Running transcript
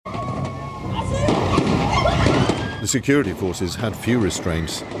The security forces had few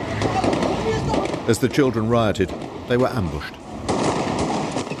restraints. As the children rioted, they were ambushed.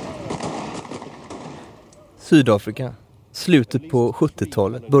 Sydafrika. Slutet på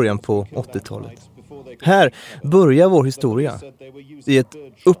 70-talet, början på 80-talet. Här börjar vår historia. I ett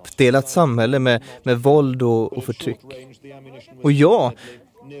uppdelat samhälle med våld och förtryck. Och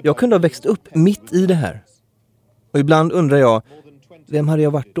jag kunde ha växt upp mitt i det här. Och ibland undrar jag, vem hade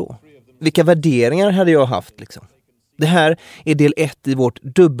jag varit då? Vilka värderingar hade jag haft liksom? Det här är del 1 i vårt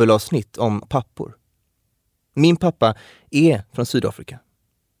dubbelavsnitt om pappor. Min pappa är från Sydafrika.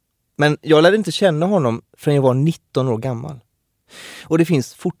 Men jag lärde inte känna honom förrän jag var 19 år gammal. Och det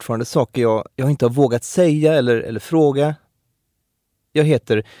finns fortfarande saker jag inte har vågat säga eller fråga. Jag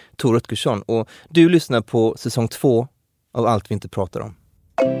heter Tor Rutgersson och du lyssnar på säsong 2 av Allt vi inte pratar om.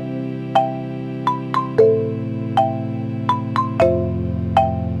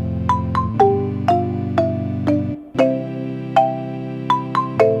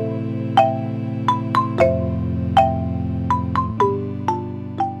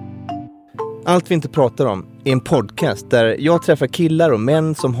 Allt vi inte pratar om är en podcast där jag träffar killar och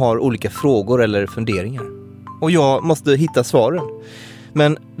män som har olika frågor eller funderingar. Och jag måste hitta svaren.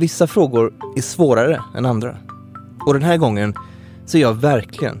 Men vissa frågor är svårare än andra. Och den här gången så är jag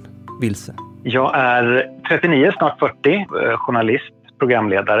verkligen vilse. Jag är 39, snart 40, journalist,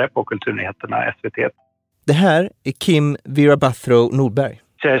 programledare på Kulturnyheterna SVT. Det här är Kim Virabathro Nordberg.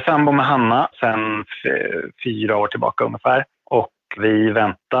 Jag är sambo med Hanna sedan 4 år tillbaka ungefär. Och vi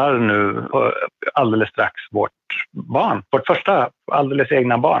väntar nu alldeles strax vårt barn. Vårt första alldeles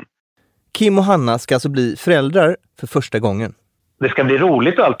egna barn. Kim och Hanna ska alltså bli föräldrar för första gången. Det ska bli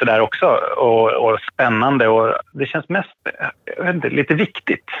roligt och allt det där också. Och spännande. Och det känns mest lite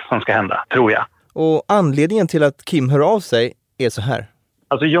viktigt som ska hända, tror jag. Och anledningen till att Kim hör av sig är så här.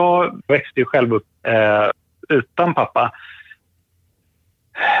 Alltså jag växte ju själv upp utan pappa.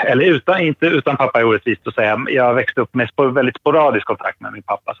 Eller inte utan pappa är orättvist att säga. Jag växte upp med väldigt sporadisk kontakt med min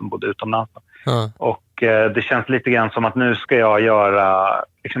pappa som bodde utomlands. Och det känns lite grann som att nu ska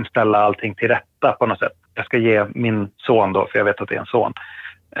jag ställa allting till rätta på något sätt. Jag ska ge min son då, för jag vet att det är en son.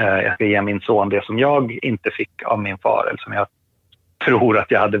 Jag ska ge min son det som jag inte fick av min far eller som jag tror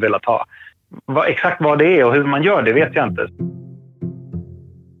att jag hade velat ha. Exakt vad det är och hur man gör det vet jag inte.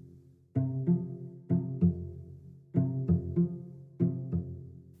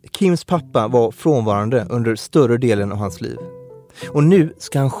 Kims pappa var frånvarande under större delen av hans liv. Och nu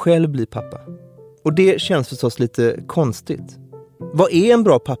ska han själv bli pappa. Och det känns förstås lite konstigt. Vad är en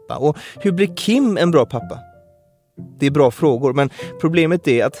bra pappa? Och hur blir Kim en bra pappa? Det är bra frågor, men problemet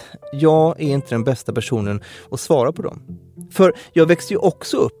är att jag är inte den bästa personen att svara på dem. För jag växte ju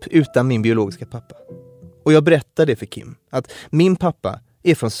också upp utan min biologiska pappa. Och jag berättade det för Kim, att min pappa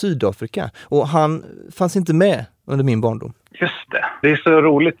är från Sydafrika och han fanns inte med under min barndom. Just det. Det är så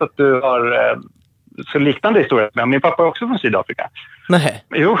roligt att du har så liknande historia. Min pappa är också från Sydafrika. Nej.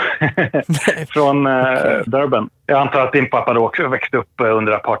 Jo, från Durban. Jag antar att din pappa då också växte upp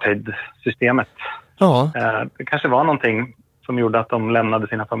under apartheid-systemet. Ja. Det kanske var någonting som gjorde att de lämnade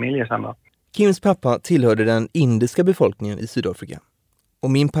sina familjer sen då. Kims pappa tillhörde den indiska befolkningen i Sydafrika.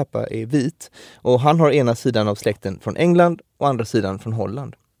 Och min pappa är vit och han har ena sidan av släkten från England och andra sidan från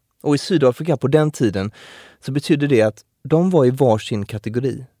Holland. Och i Sydafrika på den tiden så betydde det att de var i varsin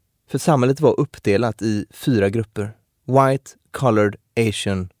kategori. För samhället var uppdelat i 4 grupper. White, colored,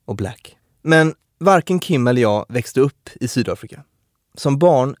 Asian och black. Men varken Kim eller jag växte upp i Sydafrika. Som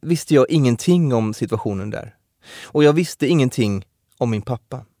barn visste jag ingenting om situationen där. Och jag visste ingenting om min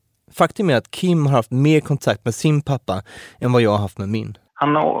pappa. Faktum är att Kim har haft mer kontakt med sin pappa än vad jag har haft med min.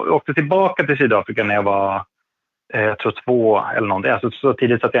 Han åkte tillbaka till Sydafrika när jag var, jag tror 2 eller någonting. Alltså så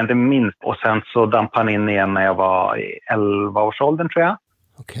tidigt att jag inte minns. Och sen så damp han in igen när jag var i 11-årsåldern tror jag.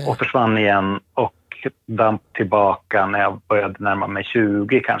 Okay. Och försvann igen och damp tillbaka när jag började närma mig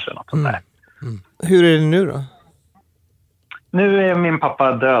 20 kanske. Något sånt där. Hur är det nu då? Nu är min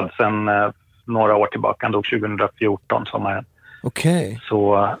pappa död sedan några år tillbaka. Han dog 2014 sommaren. Okej.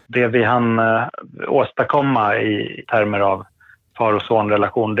 Så det vi hann åstadkomma i termer av far- och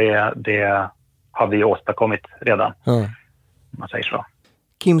sonrelation, det har vi åstadkommit redan. Om man säger så.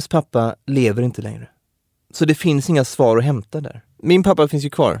 Kims pappa lever inte längre. Så det finns inga svar att hämta där. Min pappa finns ju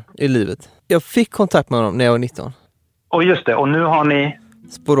kvar i livet. Jag fick kontakt med honom när jag var 19. Och just det, och nu har ni...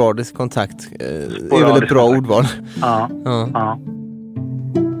 Sporadisk kontakt. Är väl ett bra ordval. Ja.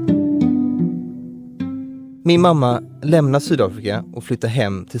 Min mamma lämnade Sydafrika och flyttade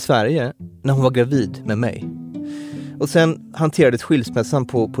hem till Sverige när hon var gravid med mig. Och sen hanterades skilsmässan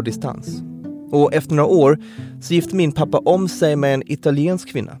på distans. Och efter några år så gifte min pappa om sig med en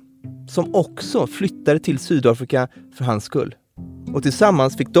italiensk kvinna. som också flyttade till Sydafrika för hans skull. Och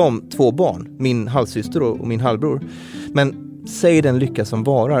tillsammans fick de 2 barn, min halvsyster och min halvbror. Men säg den lycka som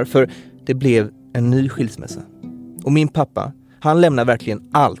varar, för det blev en ny skilsmässa. Och min pappa, han lämnar verkligen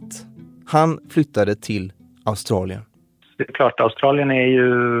allt. Han flyttade till Australien. Det är klart, Australien är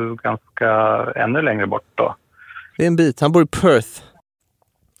ju ganska ännu längre bort då. Det är en bit, han bor i Perth.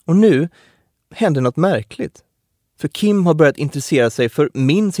 Och nu händer något märkligt. För Kim har börjat intressera sig för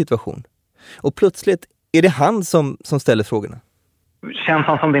min situation. Och plötsligt är det han som ställer frågorna. Känns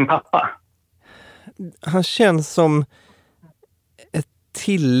han som din pappa? Han känns som ett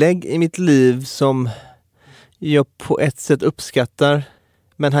tillägg i mitt liv som jag på ett sätt uppskattar.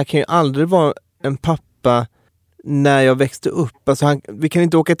 Men han kan ju aldrig vara en pappa när jag växte upp. Alltså vi kan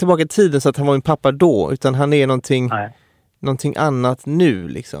inte åka tillbaka i tiden så att han var min pappa då. Utan han är någonting annat nu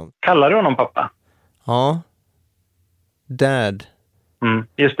liksom. Kallar du honom pappa? Ja. Dad.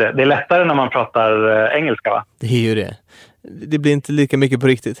 Just det. Det är lättare när man pratar engelska, va? Det är ju det. Det blir inte lika mycket på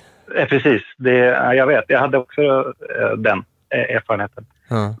riktigt. Precis. Jag vet. Jag hade också den erfarenheten.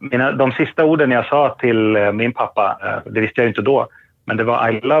 De sista orden jag sa till min pappa, det visste jag inte då, men det var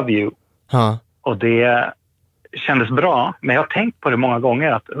I love you. Och det kändes bra, men jag har tänkt på det många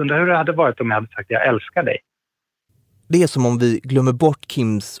gånger att undrar hur det hade varit om jag hade sagt jag älskar dig. Det är som om vi glömmer bort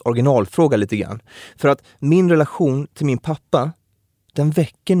Kims originalfråga lite grann. För att min relation till min pappa, den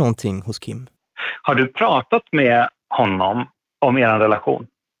väcker någonting hos Kim. Har du pratat med honom om er relation?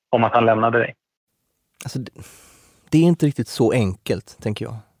 Om att han lämnade dig? Alltså, det är inte riktigt så enkelt, tänker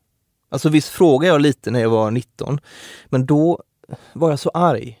jag. Alltså visst frågade jag lite när jag var 19. Men då var jag så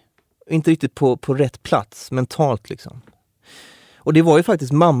arg. Inte riktigt på rätt plats, mentalt liksom. Och det var ju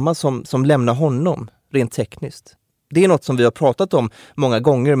faktiskt mamma som lämnade honom, rent tekniskt. Det är något som vi har pratat om många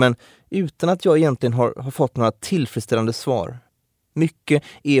gånger, men utan att jag egentligen har fått några tillfredsställande svar. Mycket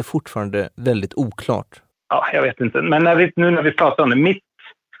är fortfarande väldigt oklart. Ja, jag vet inte. Men när vi pratar om det, mitt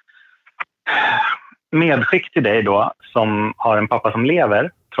medskick till dig då, som har en pappa som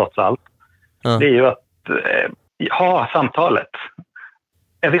lever, trots allt, det är ju att ha samtalet.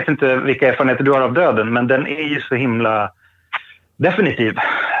 Jag vet inte vilka erfarenheter du har av döden, men den är ju så himla definitiv,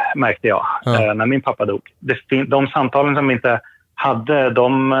 märkte jag, när min pappa dog. De samtalen som vi inte hade,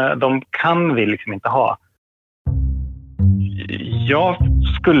 de kan vi liksom inte ha.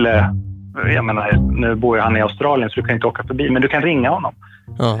 Jag menar, nu bor han i Australien så du kan inte åka förbi, men du kan ringa honom.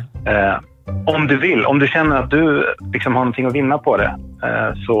 Om du vill, om du känner att du liksom har någonting att vinna på det,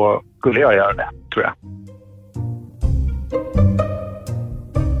 så skulle jag göra det, tror jag.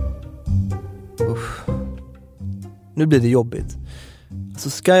 Nu blir det jobbigt. Så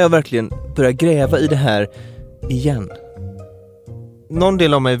ska jag verkligen börja gräva i det här igen? Någon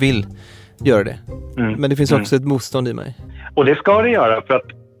del av mig vill göra det. Men det finns också ett motstånd i mig. Och det ska det göra, för att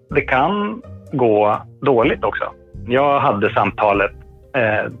det kan gå dåligt också. Jag hade samtalet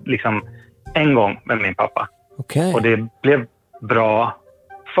liksom en gång med min pappa. Okay. Och det blev bra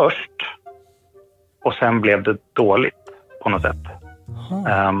först. Och sen blev det dåligt på något sätt.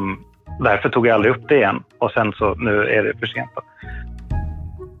 Därför tog jag aldrig upp det igen. Och sen så nu är det för sent.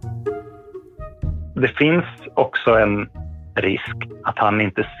 Det finns också en risk att han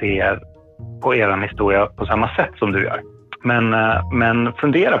inte ser på er historia på samma sätt som du gör. Men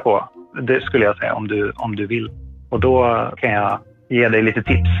fundera på det, skulle jag säga, om du vill. Och då kan jag ge dig lite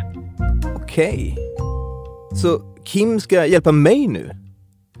tips. Okej. Så Kim ska hjälpa mig nu?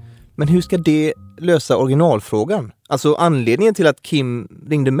 Men hur ska det lösa originalfrågan? Alltså anledningen till att Kim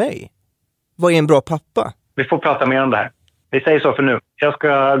ringde mig. Vad är en bra pappa? Vi får prata mer om det här. Vi säger så för nu. Jag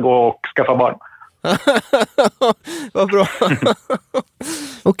ska gå och skaffa barn. Vad bra.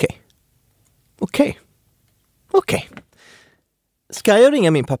 Okej. Ska jag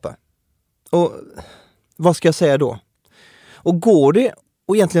ringa min pappa? Och vad ska jag säga då? Och går det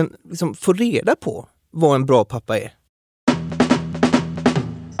att egentligen liksom få reda på vad en bra pappa är?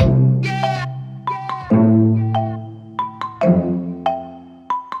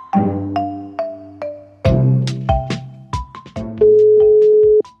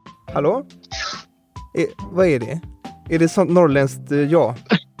 Hallå? Vad är det? Är det sånt norrländskt ja?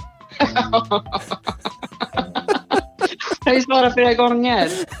 Jag vill svara flera gånger.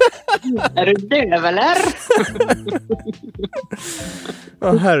 Är du döv eller?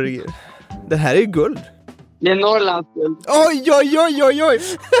 Ja, herregud. Det här är ju guld. Det är Norrlands guld. Oj.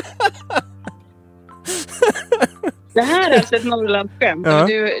 Det här är alltså ett Norrlandsskämt. Ja.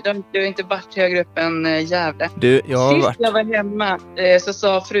 Du har inte varit högre upp än Gävle. Jag har Sist varit. jag var hemma så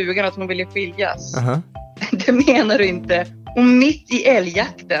sa frugan att hon ville skiljas. Det menar du inte. Och mitt i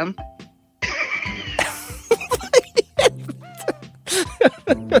älgjakten.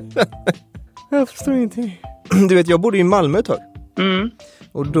 Jag förstår ingenting. Du vet, jag bodde i Malmö ett tag.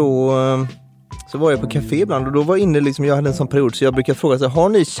 Och då så var jag på café ibland. Och då var jag inne liksom, jag hade en sån period. Så jag brukar fråga så här, har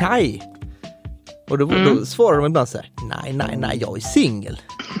ni chai? Och då svarar de ibland så här, nej, jag är singel.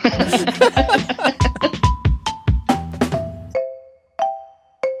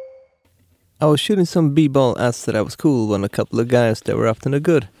 I was shooting some b-ball as that I was cool when a couple of guys that were up to no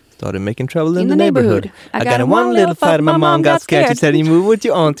good started making trouble in the neighborhood. I got in one little fight and my mom got scared. She said, you move with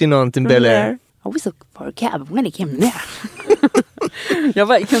your aunt in Bel Air. I was looking for a cab when he came there.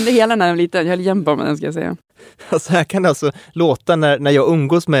 Jag kunde hela när jag var liten. Jag höll jämt på med den, ska jag säga. Så här kan det alltså låta när jag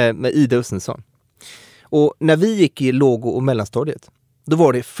umgås med Ida Östensson. Och när vi gick i låg- och mellanstadiet, då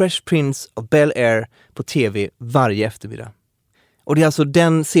var det Fresh Prince of Bel Air på tv varje eftermiddag. Och det är alltså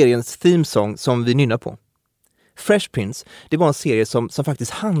den seriens themesång som vi nynnar på. Fresh Prince, det var en serie som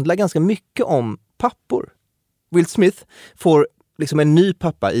faktiskt handlar ganska mycket om pappor. Will Smith får liksom en ny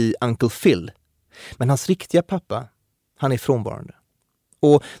pappa i Uncle Phil. Men hans riktiga pappa, han är frånvarande.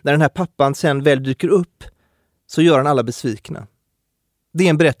 Och när den här pappan sen väl dyker upp så gör han alla besvikna. Det är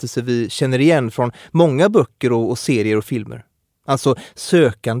en berättelse vi känner igen från många böcker och serier och filmer. Alltså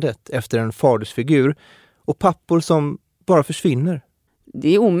sökandet efter en fadersfigur och pappor som bara försvinner. Det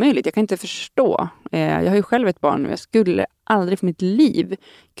är omöjligt, jag kan inte förstå. Jag har ju själv ett barn och jag skulle aldrig för mitt liv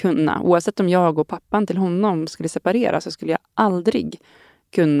kunna, oavsett om jag och pappan till honom skulle separera, så skulle jag aldrig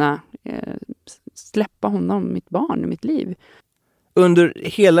kunna släppa honom, mitt barn, i mitt liv. Under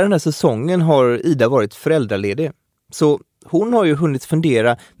hela den här säsongen har Ida varit föräldraledig. Så hon har ju hunnit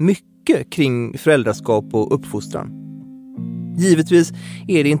fundera mycket kring föräldraskap och uppfostran. Givetvis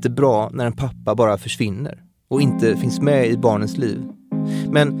är det inte bra när en pappa bara försvinner och inte finns med i barnens liv.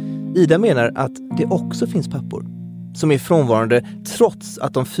 Men Ida menar att det också finns pappor som är frånvarande trots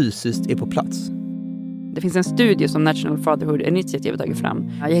att de fysiskt är på plats. Det finns en studie som National Fatherhood Initiative har tagit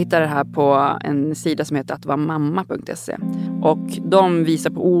fram. Jag hittade det här på en sida som heter attvamamma.se. Och de visar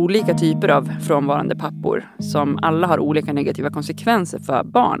på olika typer av frånvarande pappor som alla har olika negativa konsekvenser för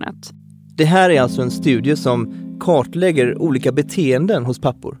barnet. Det här är alltså en studie som kartlägger olika beteenden hos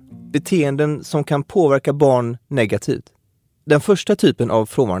pappor. Beteenden som kan påverka barn negativt. Den första typen av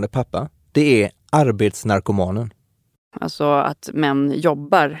frånvarande pappa, det är arbetsnarkomanen. Alltså att män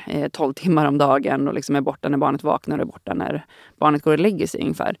jobbar 12 timmar om dagen och liksom är borta när barnet vaknar och är borta när barnet går och lägger sig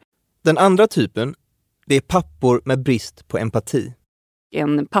ungefär. Den andra typen, det är pappor med brist på empati.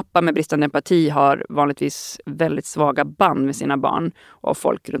 En pappa med bristande empati har vanligtvis väldigt svaga band med sina barn och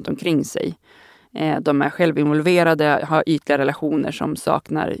folk runt omkring sig. De är självinvolverade, har ytliga relationer som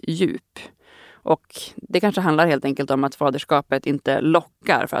saknar djup. Och det kanske handlar helt enkelt om att faderskapet inte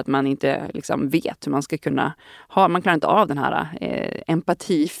lockar för att man inte liksom vet hur man ska kunna ha. Man klarar inte av den här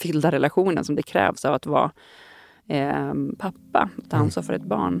empatifyllda relationen som det krävs av att vara pappa, ta ansvar för ett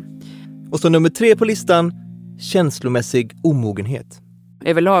barn. Och så nummer 3 på listan, känslomässig omogenhet.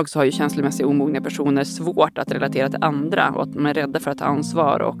 Överlag så har ju känslomässigt omogna personer svårt att relatera till andra och att de är rädda för att ta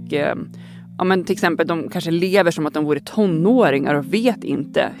ansvar och ja, men till exempel de kanske lever som att de vore tonåringar och vet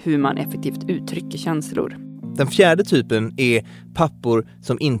inte hur man effektivt uttrycker känslor. Den fjärde typen är pappor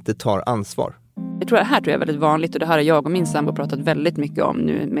som inte tar ansvar. Det här tror jag är väldigt vanligt och det här har jag och min sambo pratat väldigt mycket om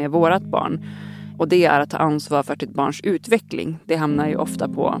nu med vårat barn. Och det är att ta ansvar för sitt barns utveckling. Det hamnar ju ofta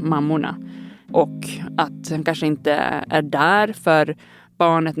på mammorna. Och att han kanske inte är där för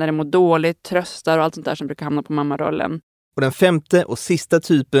barnet när det mår dåligt, tröstar och allt sånt där som brukar hamna på mammarollen. Och den femte och sista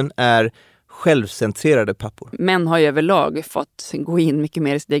typen är självcentrerade pappor. Män har ju överlag fått gå in mycket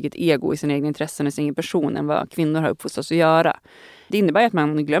mer i sitt eget ego, i sina egna intressen, i sin egen person än vad kvinnor har uppfostrats att göra. Det innebär att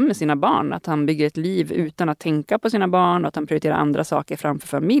man glömmer sina barn, att han bygger ett liv utan att tänka på sina barn och att han prioriterar andra saker framför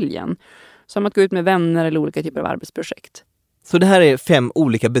familjen. Som att gå ut med vänner eller olika typer av arbetsprojekt. Så det här är 5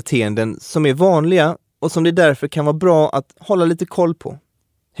 olika beteenden som är vanliga och som det därför kan vara bra att hålla lite koll på.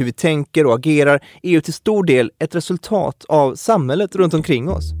 Hur vi tänker och agerar är ju till stor del ett resultat av samhället runt omkring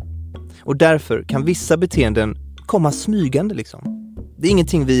oss. Och därför kan vissa beteenden komma smygande liksom. Det är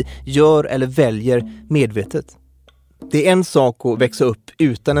ingenting vi gör eller väljer medvetet. Det är en sak att växa upp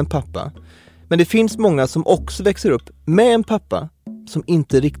utan en pappa. Men det finns många som också växer upp med en pappa som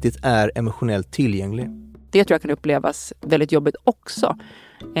inte riktigt är emotionellt tillgänglig. Det tror jag kan upplevas väldigt jobbigt också.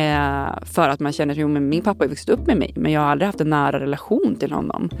 För att man känner att min pappa har växt upp med mig. Men jag har aldrig haft en nära relation till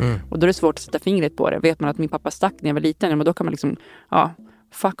honom. Och då är det svårt att sätta fingret på det. Vet man att min pappa stack när jag var liten. Men då kan man liksom,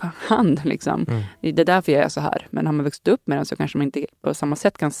 fuck han liksom. Det är därför jag är så här. Men har man växt upp med den så kanske man inte på samma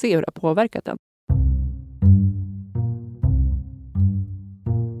sätt kan se hur det har påverkat den.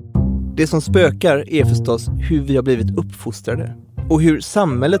 Det som spökar är förstås hur vi har blivit uppfostrade. Och hur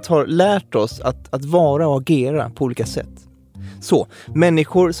samhället har lärt oss att vara och agera på olika sätt. Så,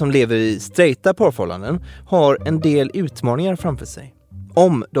 människor som lever i straighta parförhållanden har en del utmaningar framför sig.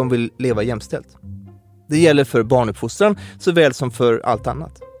 Om de vill leva jämställt. Det gäller för barnuppfostran såväl som för allt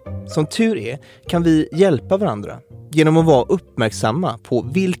annat. Som tur är kan vi hjälpa varandra genom att vara uppmärksamma på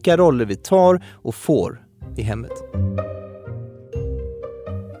vilka roller vi tar och får i hemmet.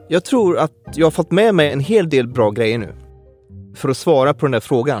 Jag tror att jag har fått med mig en hel del bra grejer nu för att svara på den där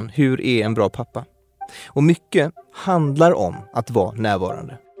frågan, hur är en bra pappa? Och mycket handlar om att vara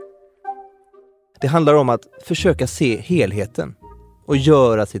närvarande. Det handlar om att försöka se helheten och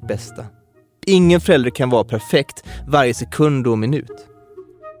göra sitt bästa. Ingen förälder kan vara perfekt varje sekund och minut.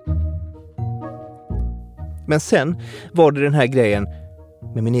 Men sen var det den här grejen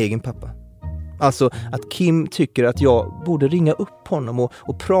med min egen pappa. Alltså att Kim tycker att jag borde ringa upp honom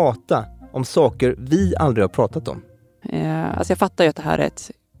och prata om saker vi aldrig har pratat om. Alltså jag fattar ju att det här är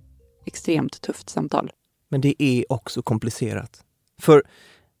ett extremt tufft samtal. Men det är också komplicerat. För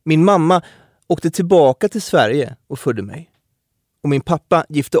min mamma åkte tillbaka till Sverige och födde mig. Och min pappa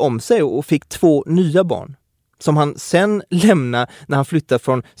gifte om sig och fick 2 nya barn. Som han sen lämnade när han flyttade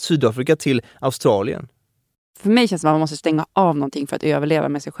från Sydafrika till Australien. För mig känns det som att man måste stänga av någonting för att överleva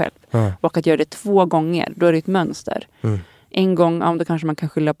med sig själv. Och att göra det 2 gånger, då är det ett mönster. En gång, då kanske man kan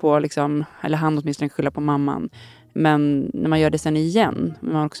skylla på, liksom, eller han åtminstone skylla på mamman. Men när man gör det sen igen,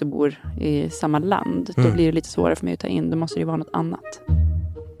 när man också bor i samma land, då blir det lite svårare för mig att ta in. Då måste det vara något annat.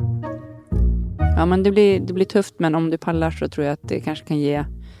 Ja, men det blir tufft, men om du pallar så tror jag att det kanske kan ge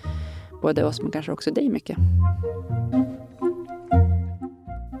både oss men kanske också dig mycket.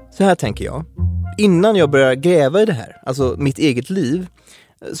 Så här tänker jag. Innan jag börjar gräva i det här, alltså mitt eget liv,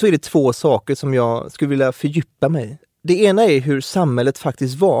 så är det 2 saker som jag skulle vilja fördjupa mig i. Det ena är hur samhället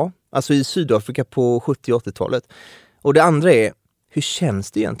faktiskt var, alltså i Sydafrika på 70- och 80-talet. Och det andra är, hur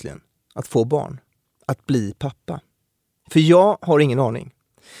känns det egentligen att få barn? Att bli pappa? För jag har ingen aning.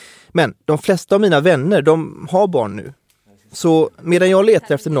 Men de flesta av mina vänner, de har barn nu. Så medan jag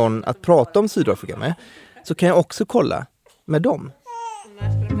letar efter någon att prata om Sydafrika med, så kan jag också kolla med dem.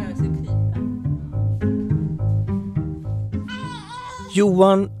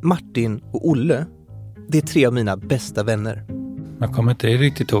 Johan, Martin och Olle, det är 3 av mina bästa vänner. Jag kommer inte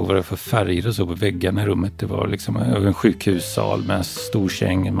riktigt ihåg vad det för färger och så på väggarna i rummet. Det var liksom en sjukhussal med en stor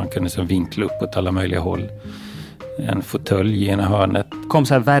säng. Man kunde så vinkla upp åt alla möjliga håll. En fåtölj i ena hörnet. Kom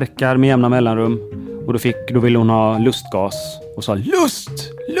så här verkar med jämna mellanrum. Och då ville hon ha lustgas. Och sa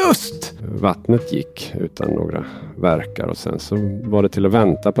lust! Vattnet gick utan några verkar. Och sen så var det till att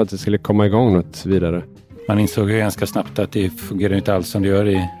vänta på att det skulle komma igång något vidare. Man insåg ju ganska snabbt att det fungerar inte alls som det gör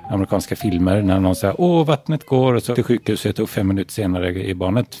i amerikanska filmer. När någon säger, vattnet går. Och så till sjukhuset och 5 minuter senare är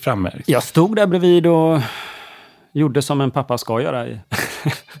barnet framme. Jag stod där bredvid och gjorde som en pappa ska göra.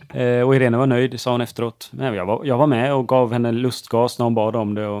 Och Irene var nöjd, sa hon efteråt. Men jag var med och gav henne lustgas när hon bad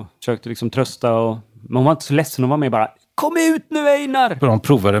om det. Och försökte liksom trösta. Men hon var inte så ledsen, hon var med bara, kom ut nu Einar! De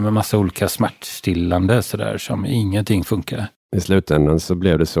provade med massa olika smärtstillande sådär som ingenting funkar. I slutändan så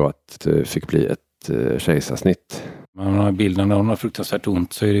blev det så att det fick bli ett kejsarsnitt. Man har bilden när hon har fruktansvärt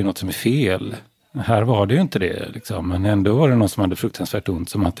ont så är det något som är fel. Här var det ju inte det liksom. Men ändå var det någon som hade fruktansvärt ont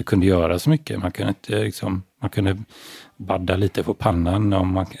som inte kunde göra så mycket. Man kunde inte liksom, man kunde badda lite på pannan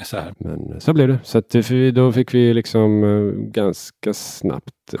om man så här. Men så blev det. Så att då fick vi liksom ganska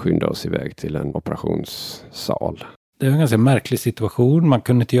snabbt skynda oss iväg till en operationssal. Det var en ganska märklig situation. Man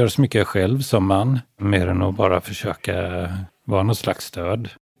kunde inte göra så mycket själv som man. Mer än att bara försöka vara något slags stöd.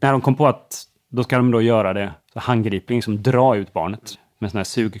 När de kom på att då ska de då göra det så handgripling som drar ut barnet med en sån här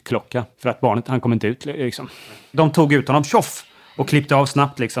sugklocka. För att barnet, han kom inte ut liksom. De tog ut honom, tjoff! Och klippte av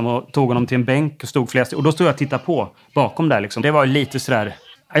snabbt liksom och tog honom till en bänk och stod flera. Och då stod jag och tittade på bakom där liksom. Det var lite sådär.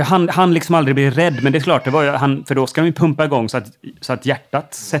 Han liksom aldrig blir rädd, men det är klart, det var ju för då ska vi pumpa igång så att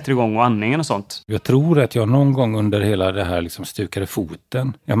hjärtat sätter igång och andningen och sånt. Jag tror att jag någon gång under hela det här liksom stukade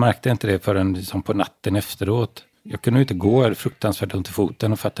foten. Jag märkte inte det förrän liksom på natten efteråt. Jag kunde inte gå, jag hade fruktansvärt ont i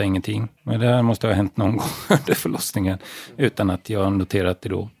foten och fattade ingenting. Men det här måste ha hänt någon gång under förlossningen utan att jag noterat det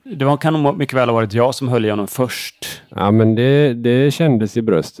då. Det kan nog mycket väl ha varit jag som höll i honom först. Ja, men det kändes i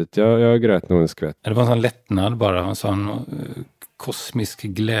bröstet. Jag grät nog en skvätt. Det var en sån lättnad bara, en sån kosmisk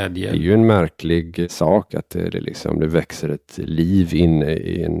glädje. Det är ju en märklig sak att det växer ett liv inne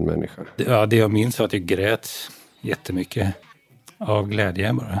i en människa. Det jag minns var att jag grät jättemycket av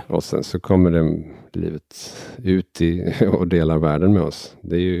glädje bara. Och sen så kommer det livet ut och delar världen med oss.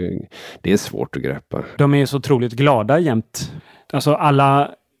 Det är svårt att greppa. De är så otroligt glada jämt. Alltså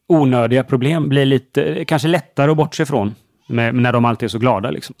alla onödiga problem blir kanske lättare att bortse från. När de alltid är så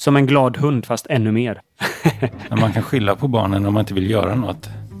glada liksom. Som en glad hund fast ännu mer. Man kan skylla på barnen om man inte vill göra något.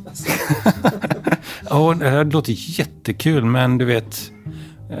 Ja, det här låter jättekul, men du vet,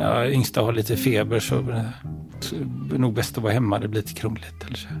 yngsta har lite feber så det är nog bäst att vara hemma. Det blir lite krångligt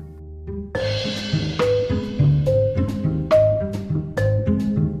eller så.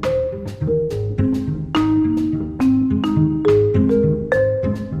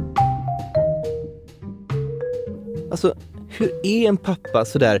 Alltså, hur är en pappa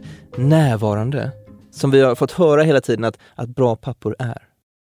så där närvarande? Som vi har fått höra hela tiden att bra pappor är.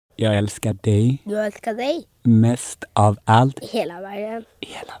 Jag älskar dig. Jag älskar dig. Mest av allt. I hela världen. I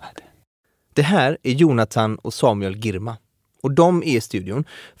hela världen. Det här är Jonathan och Samuel Girma. Och de är i studion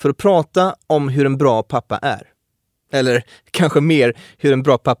för att prata om hur en bra pappa är. Eller kanske mer hur en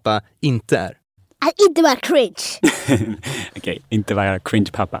bra pappa inte är. Att inte vara cringe. Okej, inte vara cringe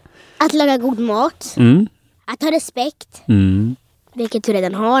pappa. Att laga god mat. Mm. Att ha respekt. Mm. Vilket du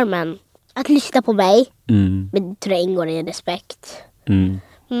redan har, men att lyssna på mig. Mm. Men det tror jag ingår i respekt. Mm.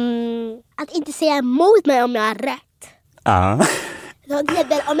 Att inte säga emot mig om jag har rätt. Ja. Så till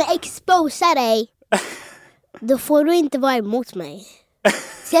exempel, om jag exposar dig, då får du inte vara emot mig.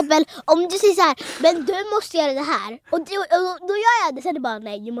 Till exempel, om du säger så här, men du måste göra det här. Och då gör jag det, så är det bara,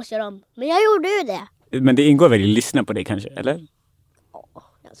 nej, du måste göra om. Men jag gjorde ju det. Men det ingår väl i lyssna på dig kanske, eller? Ja,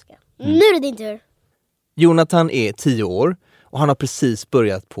 ganska. Nu är det din tur. Jonathan är 10 år och han har precis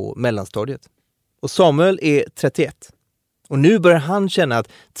börjat på mellanstadiet. Och Samuel är 31. Och nu börjar han känna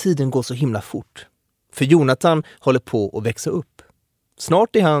att tiden går så himla fort. För Jonathan håller på att växa upp.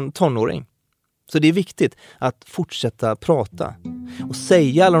 Snart är han tonåring. Så det är viktigt att fortsätta prata. Och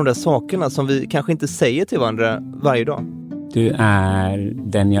säga alla de där sakerna som vi kanske inte säger till varandra varje dag. Du är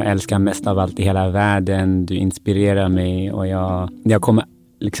den jag älskar mest av allt i hela världen. Du inspirerar mig och jag kommer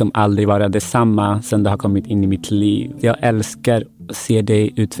liksom aldrig vara detsamma sen du har kommit in i mitt liv. Jag älskar att se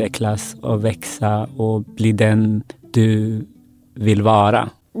dig utvecklas och växa och bli den du vill vara.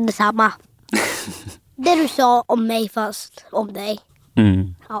 Detsamma. Det du sa om mig fast om dig.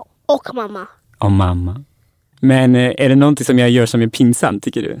 Mm. Ja. Och mamma. Och mamma. Men är det någonting som jag gör som är pinsamt,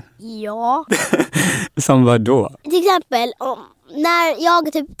 tycker du? Ja. Som vad då? Till exempel när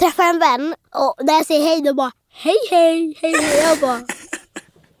jag typ träffar en vän och när jag säger hej, då bara hej, hej, hej. Jag bara...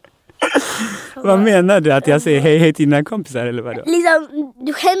 Vad menar du? Att jag säger hej hej till dina kompisar eller vadå? Liksom,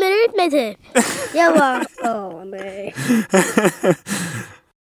 du skämmer ut mig typ. Jag bara, nej.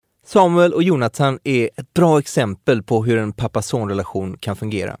 Samuel och Jonathan är ett bra exempel på hur en pappa-son-relation kan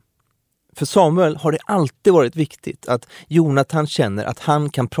fungera. För Samuel har det alltid varit viktigt att Jonathan känner att han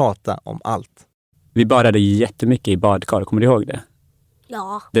kan prata om allt. Vi badade jättemycket i badkar, kommer du ihåg det?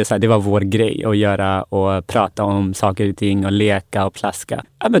 Ja. Det var vår grej att göra och prata om saker och ting och leka och plaska.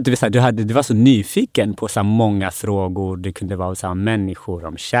 Ja, men du var så nyfiken på så många frågor. Det kunde vara så människor,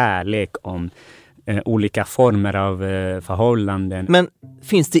 om kärlek, om olika former av förhållanden. Men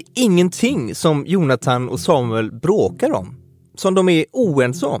finns det ingenting som Jonathan och Samuel bråkar om? Som de är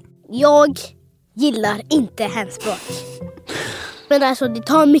oense om? Jag gillar inte hemspråk. Men alltså det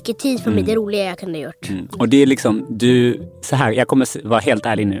tar mycket tid för mig, det roliga jag kunde gjort. Och det är liksom, jag kommer vara helt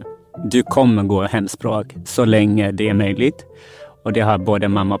ärlig nu. Du kommer gå hemspråk så länge det är möjligt. Och det har både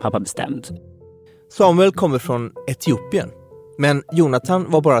mamma och pappa bestämt. Samuel kommer från Etiopien. Men Jonathan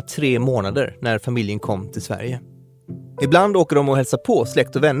var bara 3 månader när familjen kom till Sverige. Ibland åker de och hälsar på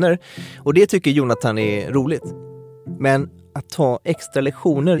släkt och vänner. Och det tycker Jonathan är roligt. Men att ta extra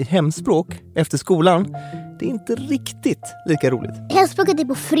lektioner i hemspråk efter skolan, det är inte riktigt lika roligt. Hemspråket är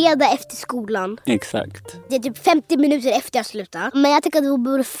på fredag efter skolan. Exakt. Det är typ 50 minuter efter jag slutar. Men jag tycker att vi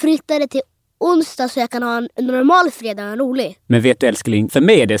borde flytta det till onsdag så jag kan ha en normal fredag, en rolig. Men vet du älskling, för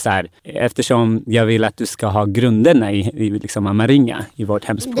mig är det så här, eftersom jag vill att du ska ha grunderna i liksom amaringa i vårt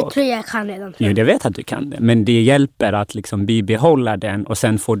hemspråk. Det tror jag kan redan. Jo, det vet att du kan det. Men det hjälper att liksom bibehålla den och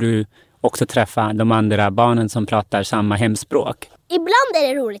sen får du också träffa de andra barnen som pratar samma hemspråk. Ibland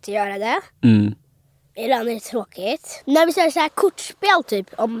är det roligt att göra det. Ibland är det tråkigt. När vi kör så här kortspel typ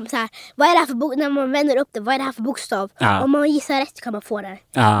om så här, vad är det här för när man vänder upp det, vad är det här för bokstav? Ja. Om man gissar rätt kan man få det.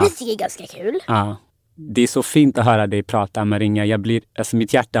 Ja. Det tycker jag är ganska kul. Ja. Det är så fint att höra dig prata, Maringa.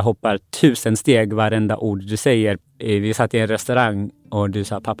 Mitt hjärta hoppar 1000 steg varenda ord du säger. Vi satt i en restaurang och du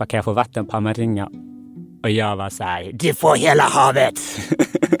sa, pappa, kan jag få vatten på Maringa? Och jag var så här, du får hela havet!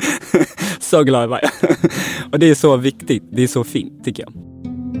 Så glad var jag. Och det är så viktigt. Det är så fint, tycker jag.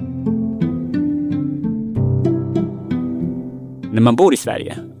 När man bor i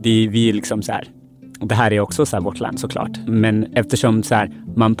Sverige, vi är liksom så här, det här är också så här vårt land såklart. Men eftersom så här,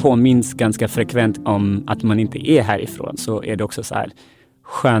 man påminns ganska frekvent om att man inte är härifrån, så är det också så här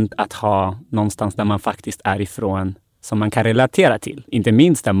skönt att ha någonstans där man faktiskt är ifrån som man kan relatera till. Inte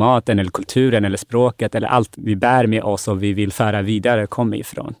minst där maten eller kulturen eller språket eller allt vi bär med oss och vi vill föra vidare kommer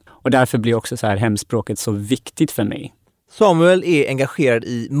ifrån. Och därför blir också så här hemspråket så viktigt för mig. Samuel är engagerad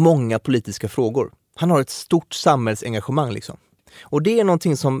i många politiska frågor. Han har ett stort samhällsengagemang liksom. Och det är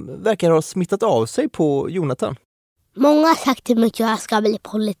någonting som verkar ha smittat av sig på Jonathan. Många har sagt till mig att jag ska bli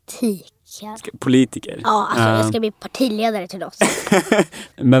politiker. Politiker? Ja, alltså jag ska bli partiledare till oss.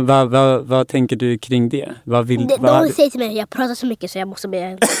 Men vad tänker du kring det? De säger till mig att jag pratar så mycket så jag måste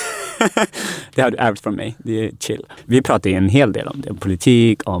bli... Det har du ärvt från mig. Det är chill. Vi pratar ju en hel del om det. Om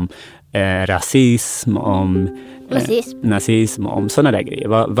politik, om rasism, om nazism, om sådana där grejer.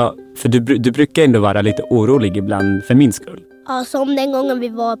 För du brukar ändå vara lite orolig ibland för min skull. Ja, som den gången vi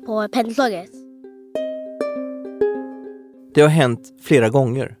var på pendeltåget. Det har hänt flera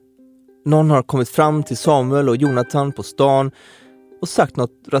gånger. Någon har kommit fram till Samuel och Jonathan på stan och sagt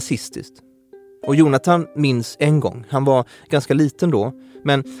något rasistiskt. Och Jonathan minns en gång. Han var ganska liten då.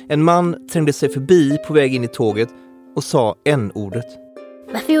 Men en man trängde sig förbi på väg in i tåget och sa n-ordet.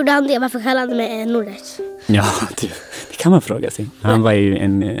 Varför gjorde han det? Varför kallade han mig n-ordet? Ja, det kan man fråga sig. Han var ju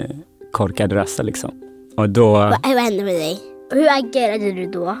en korkad rösta liksom. Och då... Vad hände med dig? Hur agerade du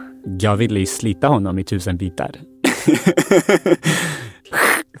då? Jag ville ju slita honom i 1000 bitar.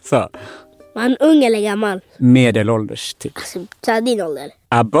 Så. Var han ung eller gammal? Medelålders typ. Alltså, så din ålder?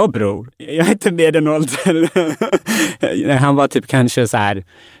 Abba bror. Jag är inte medelålder. Han var typ kanske så här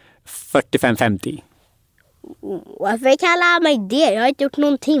 45-50. Varför kallar han mig det? Jag har inte gjort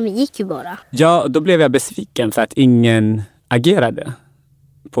någonting, vi gick ju bara. Ja, då blev jag besviken för att ingen agerade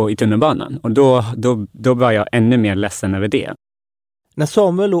i tunnelbanan. Och då var jag ännu mer ledsen över det. När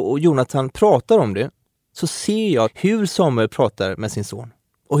Samuel och Jonathan pratar om det så ser jag hur Samuel pratar med sin son.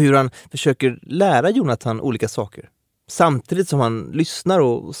 Och hur han försöker lära Jonathan olika saker. Samtidigt som han lyssnar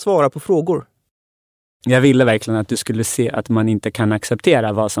och svarar på frågor. Jag ville verkligen att du skulle se att man inte kan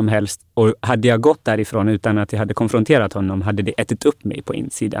acceptera vad som helst. Och hade jag gått därifrån utan att jag hade konfronterat honom hade det ätit upp mig på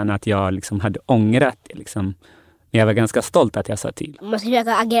insidan. Att jag liksom hade ångrat det. Liksom. Men jag var ganska stolt att jag sa till. Man ska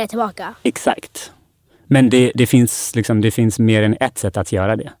försöka agera tillbaka. Exakt. Men det finns mer än ett sätt att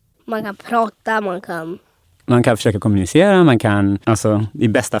göra det. Man kan prata, Man kan försöka kommunicera, man kan... Alltså, i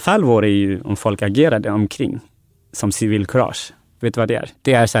bästa fall vore det ju om folk agerade omkring. Som civilkurage. Vet du vad det är?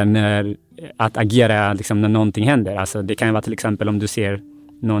 Det är så här att agera liksom, när någonting händer. Alltså, det kan ju vara till exempel om du ser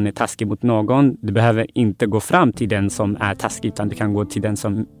någon är taskig mot någon. Du behöver inte gå fram till den som är taskig utan du kan gå till den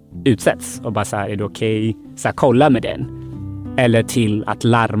som utsätts. Och bara så här, är det okej? Så här, kolla med den. Eller till att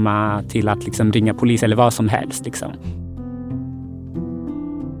larma, till att liksom, ringa polis eller vad som helst. Liksom.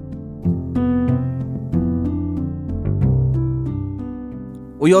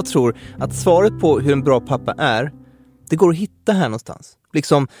 Och jag tror att svaret på hur en bra pappa är, det går att hitta här någonstans.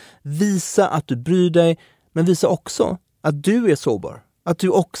 Liksom visa att du bryr dig, men visa också att du är sårbar. Att du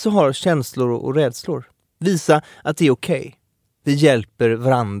också har känslor och rädslor. Visa att det är okej. Vi hjälper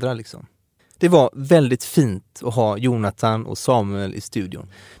varandra liksom. Det var väldigt fint att ha Jonathan och Samuel i studion.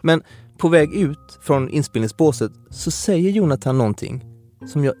 Men på väg ut från inspelningsbåset så säger Jonathan någonting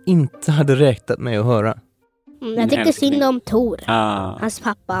som jag inte hade räknat med att höra. Jag tyckte synd om Tor, hans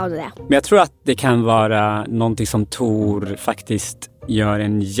pappa och det. Men jag tror att det kan vara någonting som Tor faktiskt gör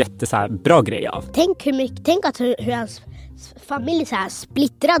en bra grej av. Tänk hur hans familj är så här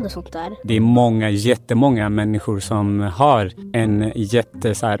splittrad och sånt där. Det är jättemånga människor som har en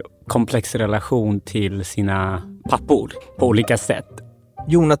komplex relation till sina pappor på olika sätt.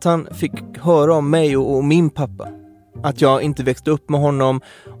 Jonathan fick höra om mig och min pappa. Att jag inte växte upp med honom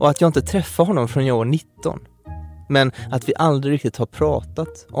och att jag inte träffade honom förrän jag var 19. Men att vi aldrig riktigt har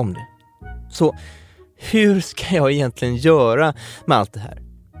pratat om det. Så hur ska jag egentligen göra med allt det här?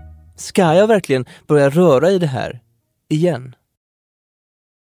 Ska jag verkligen börja röra i det här igen?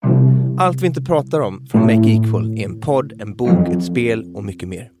 Allt vi inte pratar om från Make Equal är en podd, en bok, ett spel och mycket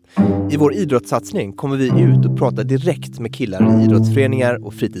mer. I vår idrottssatsning kommer vi ut och prata direkt med killar i idrottsföreningar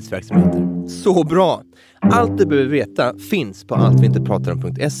och fritidsverksamheter. Så bra! Allt du behöver veta finns på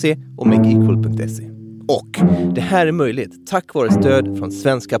alltvinterpratarom.se och makeequal.se. Och det här är möjligt tack vare stöd från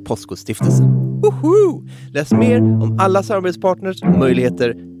Svenska Postkodstiftelsen. Woho! Läs mer om alla samarbetspartners och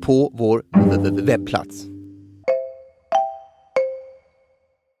möjligheter på vår webbplats.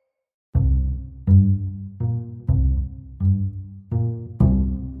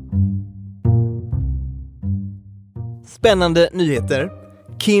 Spännande nyheter.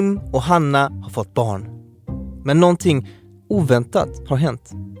 Kim och Hanna har fått barn. Men någonting oväntat har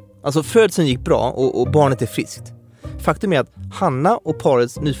hänt. Alltså födseln gick bra och barnet är friskt. Faktum är att Hanna och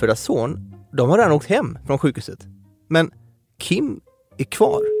parets nyfödda son, de har redan åkt hem från sjukhuset. Men Kim är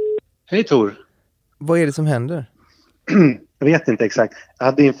kvar. Hej Tor. Vad är det som händer? Jag vet inte exakt.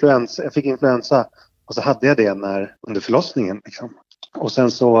 Jag fick influensa och så hade jag det under förlossningen. Liksom. Och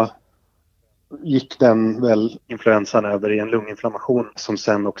sen så gick den väl influensan över i en lunginflammation som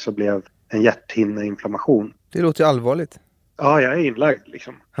sen också blev en hjärthinneinflammation. Det låter ju allvarligt. Ja, jag är inlagd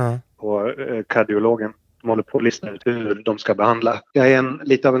liksom på kardiologen. De håller på att lista ut hur de ska behandla. Jag är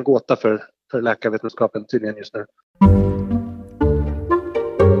lite av en gåta för läkarvetenskapen tydligen just nu.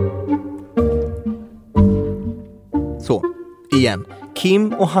 Så, igen.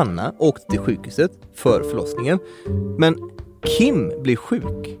 Kim och Hanna åkte till sjukhuset för förlossningen. Men Kim blev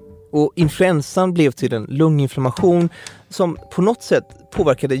sjuk. Och influensan blev till en lunginflammation som på något sätt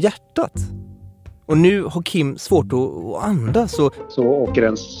påverkade hjärtat. Och nu har Kim svårt att andas. Så åker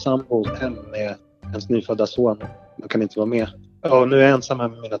en sambo hem med ens nyfödda son. Man kan inte vara med. Ja, nu är jag ensam här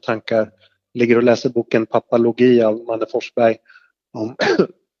med mina tankar. Ligger och läser boken Pappalogi av Manne Forsberg.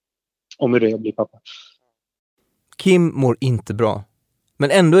 Om hur det är att bli pappa. Kim mår inte bra.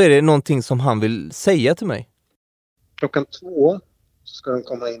 Men ändå är det någonting som han vill säga till mig. 2:00 så ska han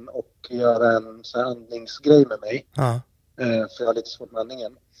komma in och göra en så här andningsgrej med mig. Ja. För jag har lite svårt med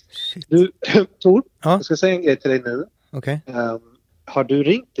andningen. Shit. Du, Tor, jag ska säga en grej till dig nu. Okej. Har du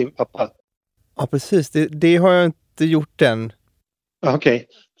ringt din pappa? Ja, precis. Det har jag inte gjort än. Okej,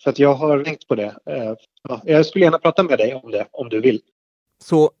 för att jag har ringt på det. Jag skulle gärna prata med dig om det, om du vill.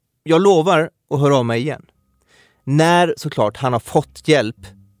 Så jag lovar att höra av mig igen. När såklart han har fått hjälp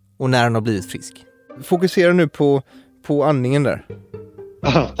och när han har blivit frisk. Fokusera nu på andningen där.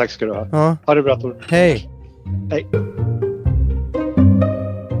 Tack ska du ha. Ja. Ha det bra, Tor. Hej. Hej.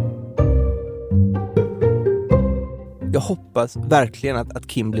 Jag hoppas verkligen att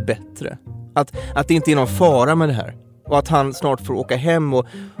Kim blir bättre. Att det inte är någon fara med det här. Och att han snart får åka hem och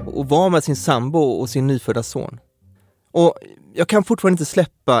vara med sin sambo och sin nyfödda son. Och jag kan fortfarande inte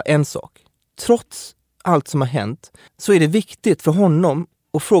släppa en sak. Trots allt som har hänt så är det viktigt för honom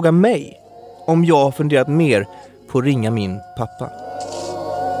att fråga mig om jag har funderat mer på att ringa min pappa.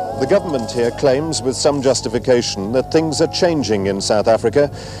 The government here claims with some justification that things are changing in South Africa,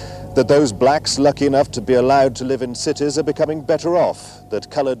 that those blacks lucky enough to be allowed to live in cities are becoming better off,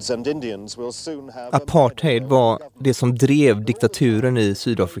 that coloureds and Indians will soon have... Apartheid var det som drev diktaturen i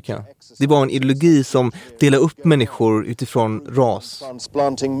Sydafrika. Det var en ideologi som delade upp människor utifrån ras.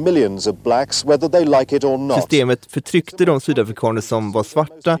 Transplanting millions of blacks whether they like it or not. Systemet förtryckte de sydafrikaner som var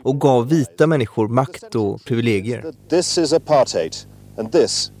svarta och gav vita människor makt och privilegier. This is apartheid and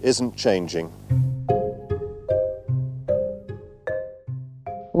this isn't changing.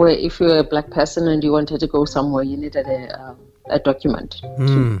 Where if you're a black person and you wanted to go somewhere, you needed a document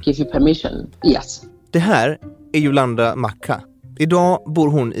to give you permission. Yes. Det här är Yolanda Makka. Idag bor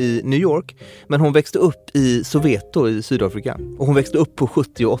hon i New York, men hon växte upp i Soweto i Sydafrika. Och hon växte upp på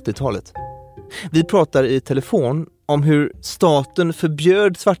 70- och 80-talet. Vi pratar i telefon om hur staten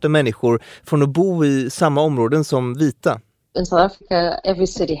förbjöd svarta människor från att bo i samma områden som vita. In South Africa, every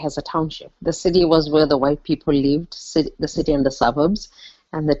city has a township. The city was where the white people lived, the city and the suburbs.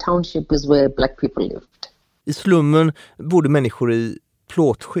 And the township is where black people lived. I slummen bodde människor i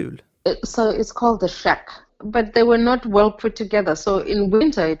plåtskjul. So it's called the shack. But they were not well put together. So in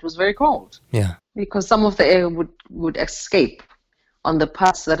winter it was very cold. Yeah. Because some of the air would escape on the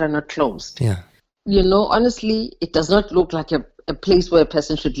parts that are not closed. Yeah. You know, honestly, it does not look like a place where a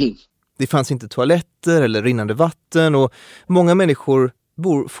person should live. Det fanns inte toaletter eller rinnande vatten och många människor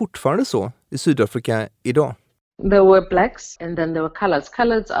bor fortfarande så i Sydafrika idag. There were blacks and then there were coloreds.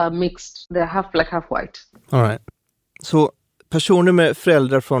 Coloreds are mixed. They're half black, half white. All right. Så personer med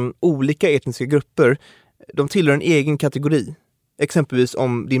föräldrar från olika etniska grupper, de tillhör en egen kategori. Exempelvis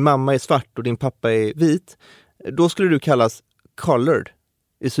om din mamma är svart och din pappa är vit, då skulle du kallas colored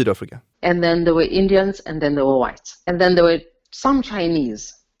i Sydafrika. And then there were Indians and then there were whites. And then there were some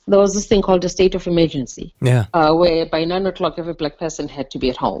Chinese. There was this thing called a state of emergency. Yeah. Where by 9 o'clock every black person had to be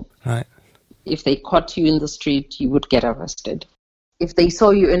at home. Right. If they caught you in the street, you would get arrested. If they saw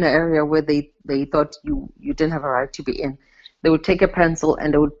you in an area where they thought you didn't have a right to be in, they would take a pencil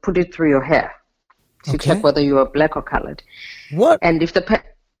and they would put it through your hair to check whether you were black or colored. What? And if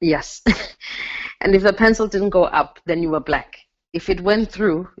yes. And if the pencil didn't go up, then you were black. If it went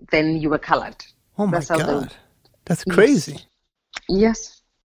through, then you were colored. Oh my God. That's crazy. Yes.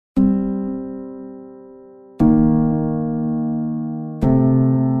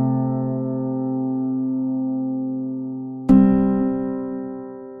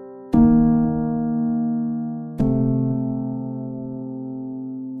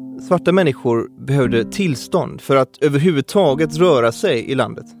 Svarta människor behövde tillstånd för att överhuvudtaget röra sig i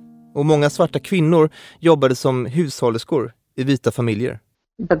landet. Och många svarta kvinnor jobbade som hushållerskor i vita familjer.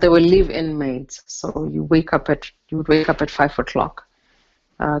 But they were live-in maids, so you would wake up at 5 o'clock,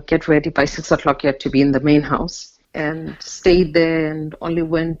 get ready by 6 o'clock you had to be in the main house. and stayed there and only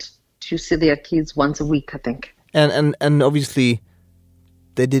went to see their kids once a week, I think. And obviously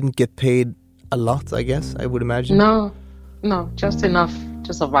they didn't get paid a lot, I guess, I would imagine. No, just enough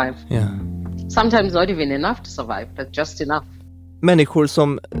to survive. Yeah. Sometimes not even enough to survive, but just enough. Människor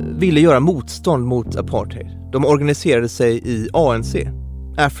som ville göra motstånd mot apartheid, de organiserade sig i ANC,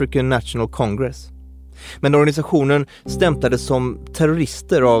 African National Congress. Men organisationen stämplades som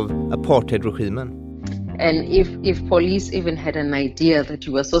terrorister av apartheidregimen. And if police even had an idea that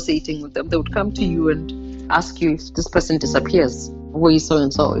you were associating with them, they would come to you and ask you if this person disappears. Where is so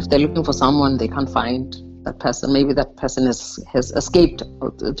and so? If they're looking for someone, they can't find that person. Maybe that person has escaped.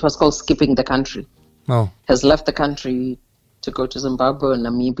 It was called skipping the country. Oh. Has left the country to go to Zimbabwe and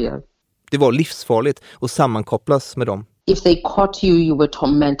Namibia. Det var livsfarligt att sammankopplas med dem. If they caught you, you were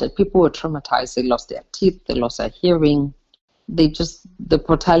tormented. People were traumatized. They lost their teeth. They lost their hearing. The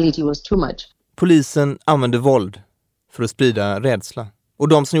brutality was too much. Polisen använde våld för att sprida rädsla. Och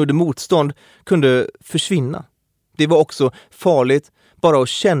de som gjorde motstånd kunde försvinna. Det var också farligt bara att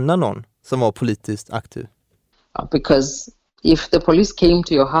känna någon som var politiskt aktiv. Because if the police came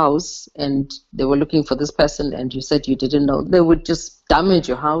to your house and they were looking for this person and you said you didn't know, they would just damage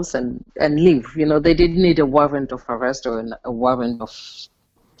your house and leave. You know, they didn't need a warrant of arrest or a warrant of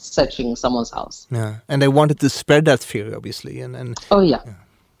searching someone's house. Yeah, and they wanted to spread that fear, obviously.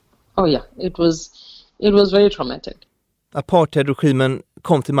 Oh yeah, it was very traumatic. Apartheidregimen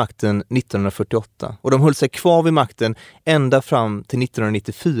kom till makten 1948 och de höll sig kvar vid makten ända fram till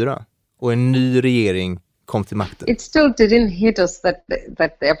 1994 och en ny regering kom till makten. It still didn't hit us that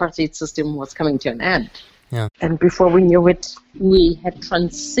the apartheid system was coming to an end. Yeah. And before we knew it, we had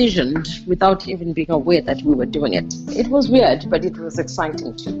transitioned without even being aware that we were doing it. It was weird, but it was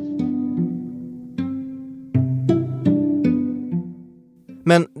exciting too.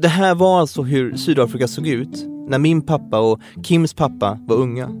 Men det här var alltså hur Sydafrika såg ut när min pappa och Kims pappa var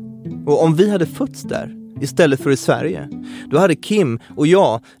unga. Och om vi hade fötts där istället för i Sverige, då hade Kim och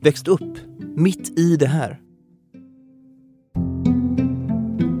jag växt upp mitt i det här.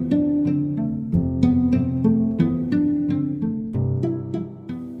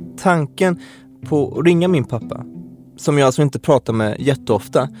 Tanken på att ringa min pappa, som jag alltså inte pratar med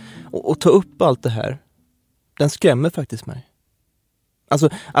jätteofta, och ta upp allt det här, den skrämmer faktiskt mig. Alltså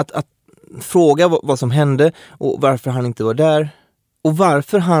att fråga vad som hände och varför han inte var där. Och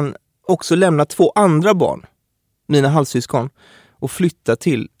varför han också lämnat 2 andra barn, mina halvsyskon, och flytta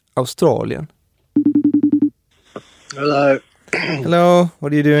till Australien. Hello. Hello,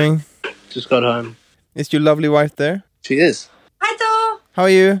 what are you doing? Just got home. Is your lovely wife there? She is. Hi Thor! How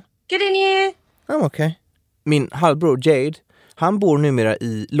are you? Good in you? I'm okay. Min halvbror Jade, han bor numera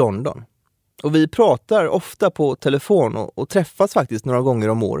i London. Och vi pratar ofta på telefon och träffas faktiskt några gånger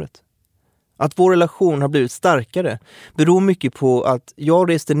om året. Att vår relation har blivit starkare beror mycket på att jag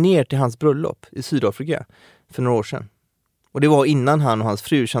reste ner till hans bröllop i Sydafrika för några år sedan. Och det var innan han och hans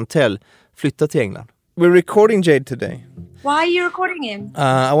fru Chantel flyttade till England. We're recording Jade today. Why are you recording him?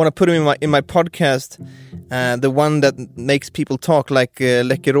 I want to put him in my podcast, the one that makes people talk like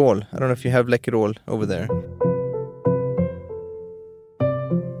Läkerol. I don't know if you have Läkerol over there.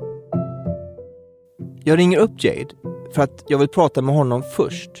 Jag ringer upp Jade för att jag vill prata med honom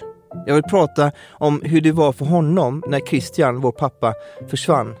först. Jag vill prata om hur det var för honom när Christian, vår pappa,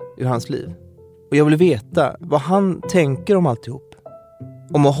 försvann ur hans liv. Och jag vill veta vad han tänker om alltihop.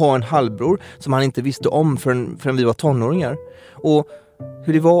 Om att ha en halvbror som han inte visste om förrän vi var tonåringar. Och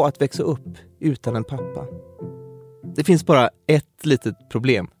hur det var att växa upp utan en pappa. Det finns bara ett litet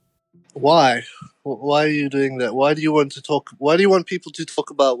problem. Why? Why are you doing that? Why do you want people to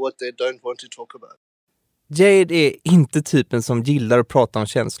talk about what they don't want to talk about? Jade är inte typen som gillar att prata om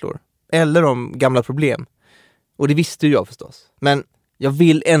känslor. Eller om gamla problem. Och det visste ju jag förstås. Men jag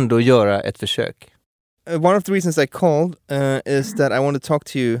vill ändå göra ett försök. One of the reasons I called is that I want to talk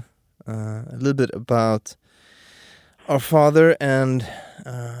to you a little bit about our father and,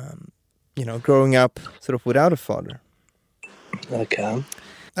 growing up sort of without a father. Okay.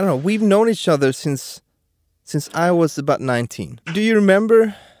 I don't know. We've known each other since I was about 19. Do you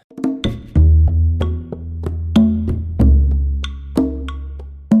remember?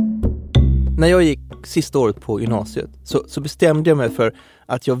 När jag gick sista året på gymnasiet så bestämde jag mig för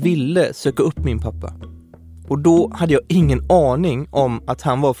att jag ville söka upp min pappa. Och då hade jag ingen aning om att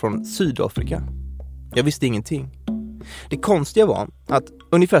han var från Sydafrika. Jag visste ingenting. Det konstiga var att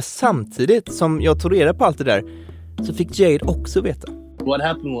ungefär samtidigt som jag tog reda på allt det där så fick Jade också veta. What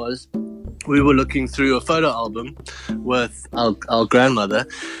happened was we were looking through a photo album with our grandmother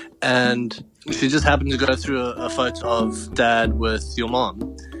and she just happened to go through a photo of Dad with your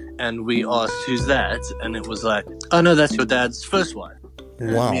mom. and we asked, who's that? And it was like, oh no, that's your dad's first wife.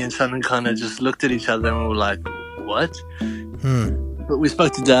 Wow. And me and Shannon kind of just looked at each other and we were like, what? But we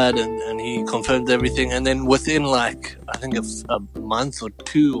spoke to Dad and he confirmed everything. And then within like, I think a month or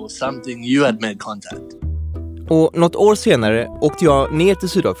two or something, you had made contact. Och något år senare åkte jag ner till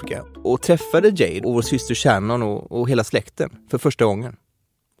Sydafrika och träffade Jade och vår syster Shannon och hela släkten för första gången.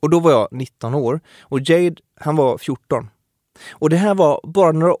 Och då var jag 19 år och Jade, han var 14. Och det här var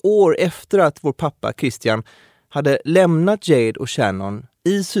bara några år efter att vår pappa Christian hade lämnat Jade och Shannon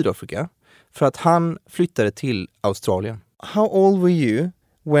i Sydafrika för att han flyttade till Australien. How old were you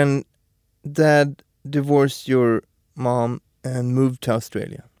when Dad divorced your mom and moved to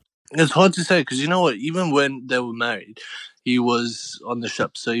Australia? It's hard to say because you know what? Even when they were married, he was on the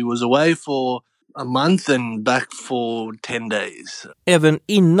ship. So he was away for a month and back for 10 days. Även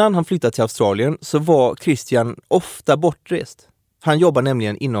innan han flyttade till Australien så var Christian ofta bortrest. Han jobbar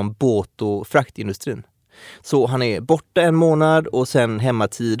nämligen inom båt- och fraktindustrin. Så han är borta en månad och sen hemma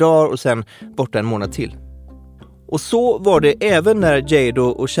 10 dagar och sen borta en månad till. Och så var det även när Jade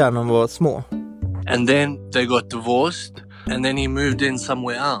och Shannon var små. And then they got divorced and then he moved in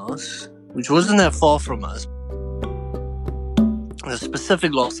somewhere else, which wasn't that far from us. The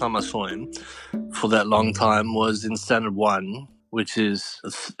specific last time I saw him for that long time was in standard 1, which is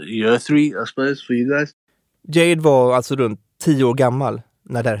year 3, I suppose, for you guys. Jade var alltså runt 10 år gammal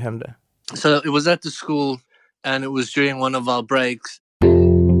när det här hände. So it was at the school and it was during one of our breaks.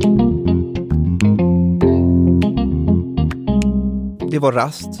 Det var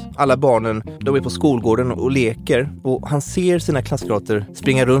rast. Alla barnen, de är på skolgården och leker och han ser sina klasskamrater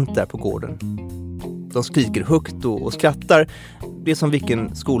springa runt där på gården. De skriker högt och skrattar. Det är som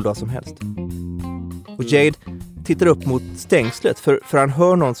vilken skoldag som helst. Och Jade tittar upp mot stängslet för han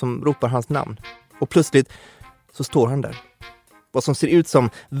hör någon som ropar hans namn. Och plötsligt så står han där. Vad som ser ut som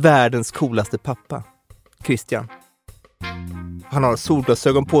världens coolaste pappa, Christian. Han har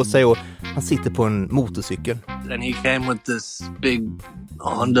solglasögon på sig och han sitter på en motorcykel. And he came with this big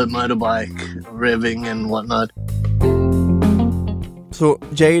Honda motorbike, revving and whatnot. Så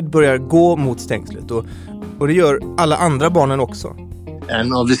Jade börjar gå mot stängslet och det gör alla andra barnen också.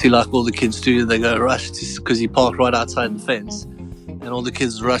 And obviously like all the kids do, they go rush because he parked right outside the fence. And all the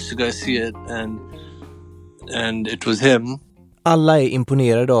kids rush to go see it and it was him. Alla är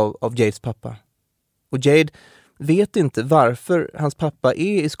imponerade av Jades pappa. Och Jade vet inte varför hans pappa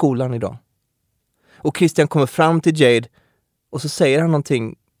är i skolan idag. Och Christian kommer fram till Jade och så säger han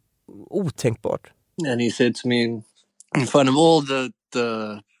någonting otänkbart. And he said to me in front of all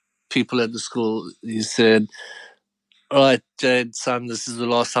the people at the school, he said, all right, Jade, son, this is the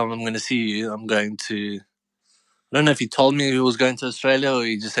last time I'm going to see you. I'm going to, I don't know if he told me he was going to Australia or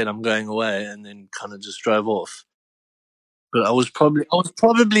he just said I'm going away and then kind of just drove off. But I was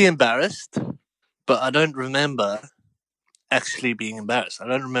probably embarrassed, but I don't remember actually being embarrassed. I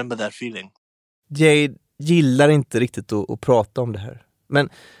don't remember that feeling. Jade gillar inte riktigt att prata om det här. Men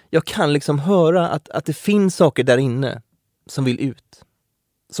jag kan liksom höra att det finns saker där inne som vill ut.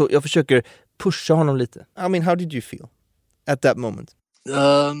 Så jag försöker pusha honom lite. I mean, how did you feel at that moment?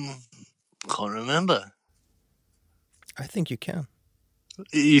 Can't remember. I think you can.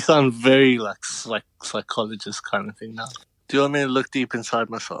 You sound very like psychologist kind of thing now. Do you want me to look deep inside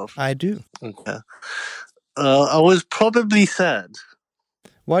myself? I do. Okay. I was probably sad.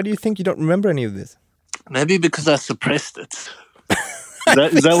 Why do you think you don't remember any of this? Maybe because I suppressed it.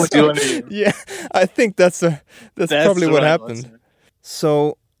 Is that what you want to hear? Yeah, I think that's probably what happened. Answer.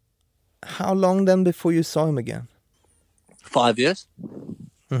 So, how long then before you saw him again? 5 years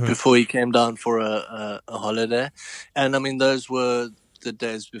before he came down for a holiday. And I mean, those were the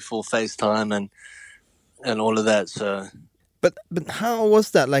days before FaceTime and all of that. So, But how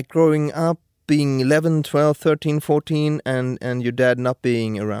was that, like growing up, being 11, 12, 13, 14 and your dad not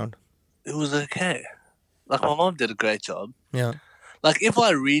being around? it was okay. Like my mom did a great job. Yeah. Like if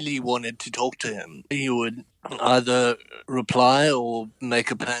I really wanted to talk to him, he would either reply or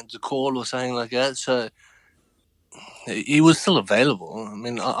make a plan to call or something like that. So he was still available. I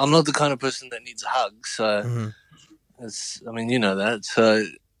mean, I'm not the kind of person that needs a hug. So it's, I mean, you know that. So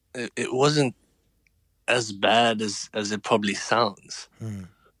it wasn't as bad as it probably sounds.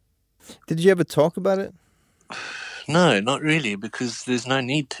 Did you ever talk about it? No, not really, because there's no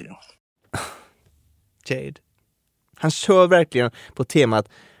need to. Jade. Han kör verkligen på temat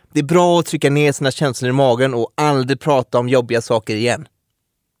det är bra att trycka ner sina känslor i magen och aldrig prata om jobbiga saker igen.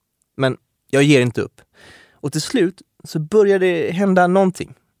 Men jag ger inte upp. Och till slut så börjar det hända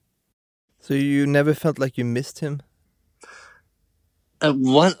någonting. So you never felt like you missed him?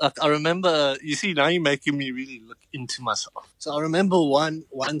 I remember, you see, now you're making me really look into myself. So I remember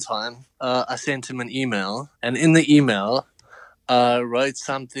one time I sent him an email, and in the email wrote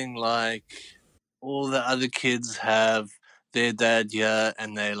something like, all the other kids have their dad here,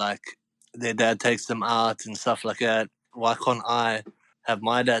 and their dad takes them out and stuff like that. Why can't I have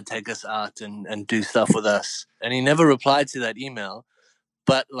my dad take us out and do stuff with us? And he never replied to that email.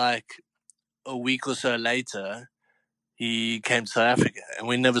 But like a week or so later, he came to South Africa, and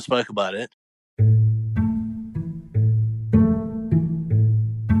we never spoke about it.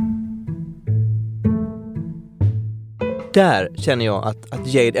 Där känner jag att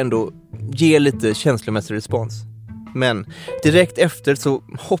Jade ändå ger lite känslomässig respons. Men direkt efter så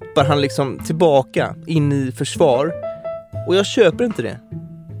hoppar han liksom tillbaka in i försvar. Och jag köper inte det.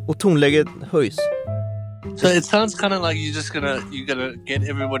 Och tonläget höjs. So it sounds kind of like you're gonna get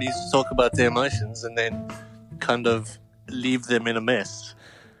everybody to talk about their emotions and then kind of leave them in a mess.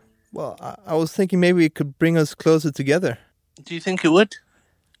 Well, I was thinking maybe it could bring us closer together. Do you think it would?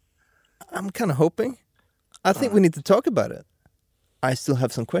 I'm kind of hoping. I think we need to talk about it. I still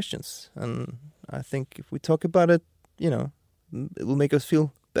have some questions. And I think if we talk about it, it will make us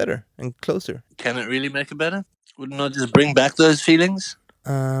feel better and closer. Can it really make it better? Wouldn't it just bring back those feelings?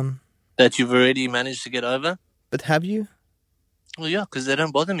 That you've already managed to get over? But have you? Well, yeah, because they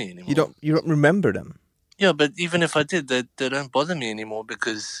don't bother me anymore. You don't remember them? Yeah, but even if I did, they don't bother me anymore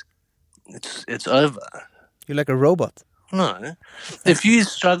because it's over. You're like a robot. No. If you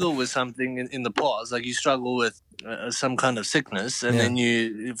struggle with something in the past, like you struggle with some kind of sickness and then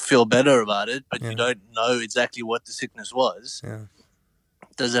you feel better about it, but you don't know exactly what the sickness was,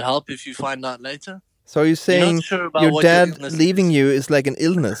 does it help if you find out later? So are you saying your dad leaving you is like an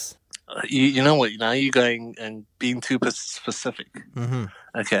illness? You know what? Now you're going and being too specific. Mm-hmm.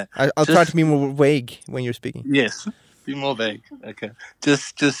 Okay. I'll try to be more vague when you're speaking. Yes, be more vague. Okay.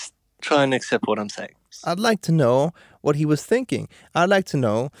 Just try and accept what I'm saying. I'd like to know what he was thinking. I'd like to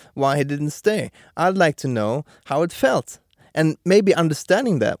know why he didn't stay. I'd like to know how it felt. And maybe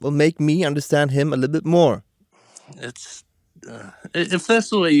understanding that will make me understand him a little bit more. It's if that's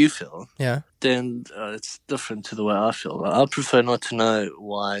the way you feel, then it's different to the way I feel. I prefer not to know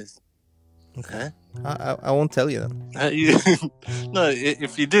why. Okay. I won't tell you then. No,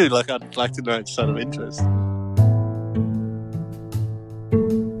 if you do, I'd like to know it's sort of interest.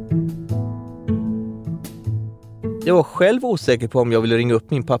 Jag var själv osäker på om jag ville ringa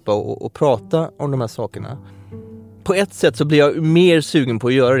upp min pappa och prata om de här sakerna. På ett sätt så blir jag mer sugen på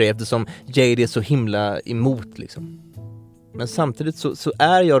att göra det eftersom Jade är så himla emot liksom. Men samtidigt så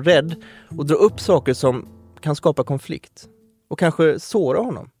är jag rädd att dra upp saker som kan skapa konflikt och kanske såra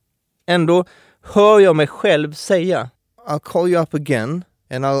honom. Ändå hör jag mig själv säga I'll call you up again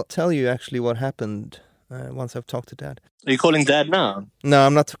and I'll tell you actually what happened once I've talked to Dad. Are you calling Dad now? No,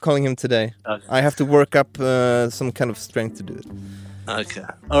 I'm not calling him today. Okay. I have to work up some kind of strength to do it. Okay.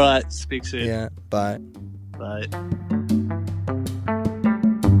 All right. Speak soon. Yeah, bye. Bye.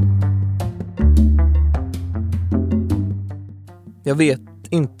 Jag vet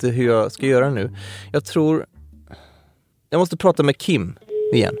inte hur jag ska göra nu. Jag tror jag måste prata med Kim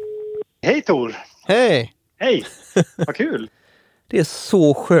igen. Hej Tor! Hej! Hej! Vad kul! Det är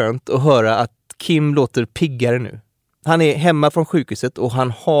så skönt att höra att Kim låter piggare nu. Han är hemma från sjukhuset och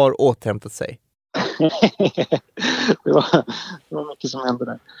han har återhämtat sig. det var mycket som hände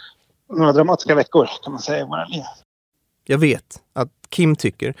där. Några dramatiska veckor kan man säga i våra liv. Jag vet att Kim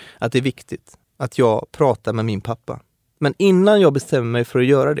tycker att det är viktigt att jag pratar med min pappa. Men innan jag bestämmer mig för att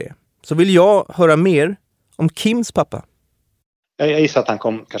göra det så vill jag höra mer om Kims pappa. Jag gissar att han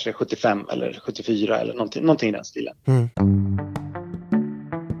kom kanske 75 eller 74 eller någonting i den stilen.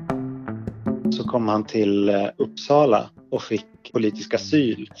 Så kom han till Uppsala och fick politisk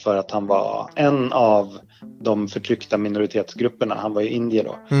asyl för att han var en av de förtryckta minoritetsgrupperna. Han var ju indier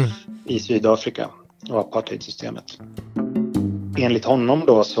då i Sydafrika och apartheidsystemet. Enligt honom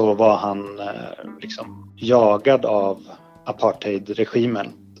då så var han liksom jagad av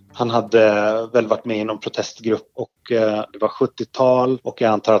apartheidregimen. Han hade väl varit med i någon protestgrupp och det var 70-tal och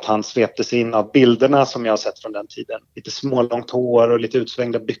jag antar att han sveptes in av bilderna som jag har sett från den tiden. Lite smålångt hår och lite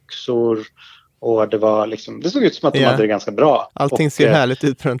utsvängda byxor och det var liksom, det såg ut som att de hade det ganska bra. Allting ser härligt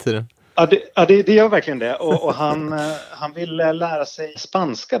ut på den tiden. Ja, det gör verkligen det. Och han ville lära sig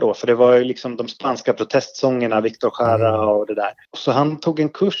spanska då. För det var ju liksom de spanska protestsångerna, Victor Jara och det där. Så han tog en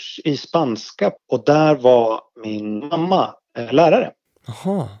kurs i spanska och där var min mamma lärare.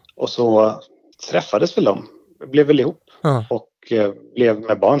 Aha. Och så träffades väl de. Blev väl ihop. Och blev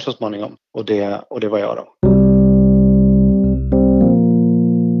med barn så småningom. Och det var jag då.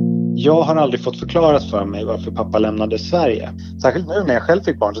 Jag har aldrig fått förklarat för mig varför pappa lämnade Sverige. Särskilt nu när jag själv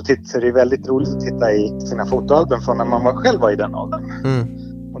fick barn så är det väldigt roligt att titta i sina fotoalbum från när man själv var i den åldern.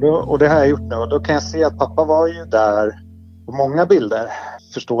 Och det har jag gjort nu, och då kan jag se att pappa var ju där på många bilder.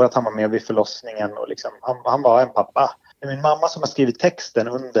 Förstår att han var med vid förlossningen och liksom, han var en pappa. Det är min mamma som har skrivit texten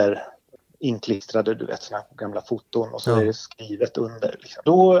under inklistrade, du vet, såna gamla foton, och så är det skrivet under. Liksom.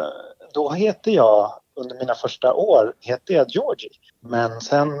 Då heter jag, under mina första år, heter jag Georgie. Men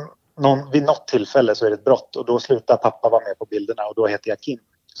sen vid något tillfälle så är det ett brott, och då slutar pappa vara med på bilderna, och då heter jag Kim.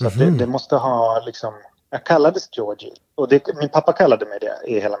 Så det måste ha liksom, jag kallades Georgie, och min pappa kallade mig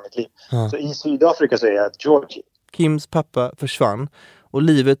det i hela mitt liv. Så i Sydafrika så är jag Georgie. Kims pappa försvann och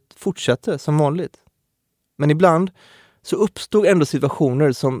livet fortsatte som vanligt. Men ibland så uppstod ändå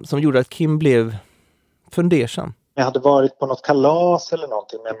situationer som gjorde att Kim blev fundersam. Jag hade varit på något kalas eller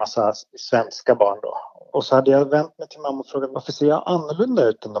någonting med en massa svenska barn då. Och så hade jag vänt mig till mamma och frågat, varför ser jag annorlunda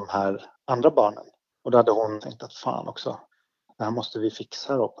ut än de här andra barnen? Och då hade hon tänkt att fan också, det här måste vi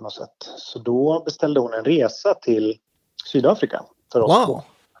fixa då på något sätt. Så då beställde hon en resa till Sydafrika för oss två.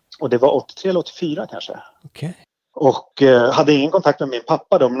 Och det var 83 eller 84 kanske. Okay. Och hade ingen kontakt med min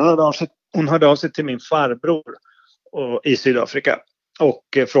pappa då. Men hon hörde av sig till min farbror i Sydafrika.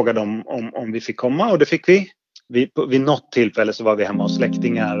 Och frågade om vi fick komma, och det fick vi. Vid något tillfälle så var vi hemma hos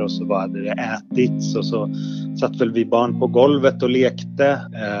släktingar, och så hade det ätits, och så satt väl vi barn på golvet och lekte.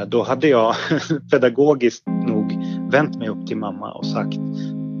 Då hade jag pedagogiskt nog vänt mig upp till mamma och sagt,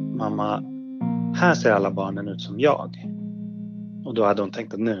 mamma, här ser alla barnen ut som jag. Och då hade hon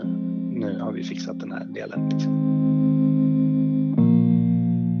tänkt att nu har vi fixat den här delen. Liksom.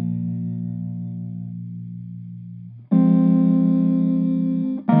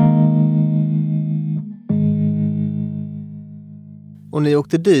 Och ni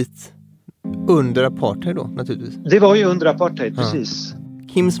åkte dit under apartheid då, naturligtvis? Det var ju under apartheid, precis.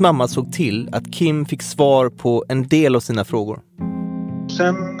 Kims mamma såg till att Kim fick svar på en del av sina frågor.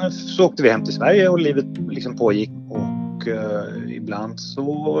 Sen så åkte vi hem till Sverige, och livet liksom pågick. Och ibland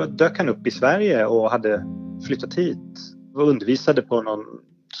så dök han upp i Sverige och hade flyttat hit. Och undervisade på någon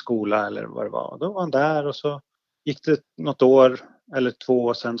skola eller vad det var. Då var han där, och så gick det något år eller 2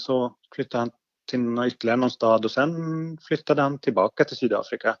 år, sen så flyttade han till ytterligare någon stad, och sen flyttade han tillbaka till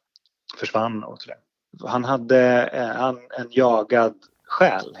Sydafrika. Försvann och sådär. Han hade en jagad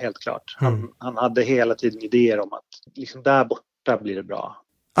själ, helt klart. Han hade hela tiden idéer om att liksom där borta blir det bra.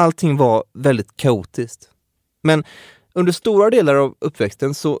 Allting var väldigt kaotiskt. Men under stora delar av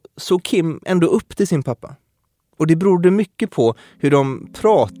uppväxten så såg Kim ändå upp till sin pappa. Och det berodde mycket på hur de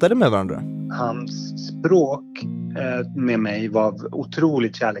pratade med varandra. Hans språk med mig var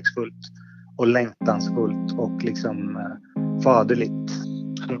otroligt kärleksfullt och längtansfullt och liksom faderligt.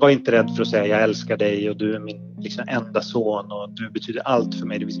 Han var inte rädd för att säga jag älskar dig, och du är min liksom enda son, och du betyder allt för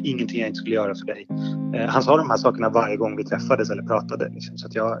mig. Det finns ingenting jag inte skulle göra för dig. Han sa de här sakerna varje gång vi träffades eller pratade. Liksom, så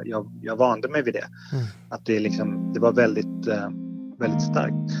att jag vande mig vid det. Att det var väldigt, väldigt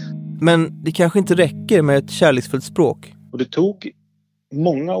starkt. Men det kanske inte räcker med ett kärleksfullt språk. Och det tog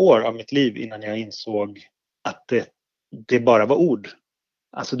många år av mitt liv innan jag insåg att det bara var ord.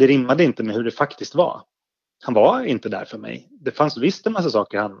 Alltså det rimmade inte med hur det faktiskt var. Han var inte där för mig. Det fanns visst en massa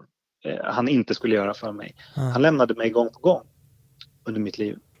saker han inte skulle göra för mig. Han lämnade mig gång på gång under mitt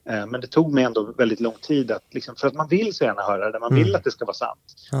liv. Men det tog mig ändå väldigt lång tid att, liksom, för att man vill så gärna höra det. Man vill att det ska vara sant.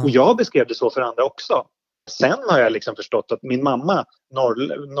 Och jag beskrev det så för andra också. Sen har jag liksom förstått att min mamma,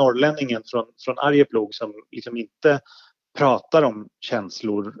 norrlänningen från Arjeplog, som liksom inte pratar om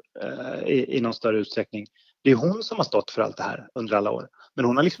känslor i någon större utsträckning. Det är hon som har stått för allt det här under alla år. Men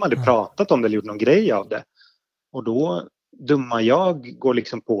hon har liksom aldrig pratat om det eller gjort någon grej av det. Och då, dumma jag, går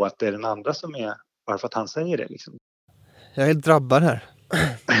liksom på att det är den andra som är, bara för att han säger det. Liksom. Jag är helt drabbad här.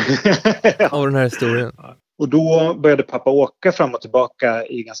 Av den här historien. Och då började pappa åka fram och tillbaka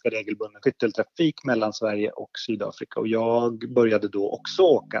i ganska regelbunden skytteltrafik mellan Sverige och Sydafrika. Och jag började då också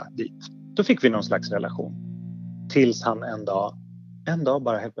åka dit. Då fick vi någon slags relation. Tills han en dag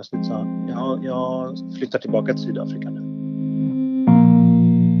bara helt plötsligt sa, jag flyttar tillbaka till Sydafrika nu.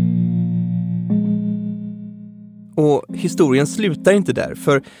 Och historien slutar inte där,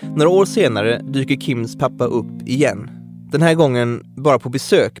 för några år senare dyker Kims pappa upp igen. Den här gången bara på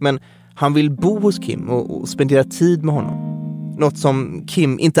besök, men han vill bo hos Kim och spendera tid med honom. Något som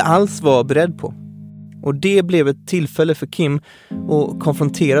Kim inte alls var beredd på. Och det blev ett tillfälle för Kim att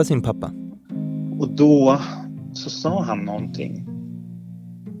konfrontera sin pappa. Och då så sa han någonting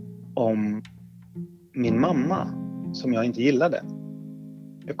om min mamma som jag inte gillade.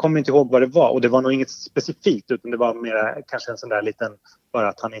 Jag kommer inte ihåg vad det var, och det var nog inget specifikt, utan det var mer kanske en sån där liten, bara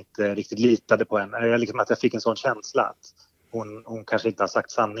att han inte riktigt litade på henne. Eller liksom att jag fick en sån känsla att hon kanske inte har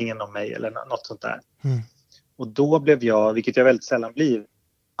sagt sanningen om mig eller något sånt där. Och då blev jag, vilket jag väldigt sällan blir,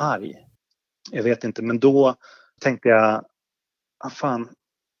 arg. Jag vet inte, men då tänkte jag, fan,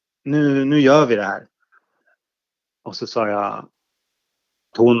 nu gör vi det här. Och så sa jag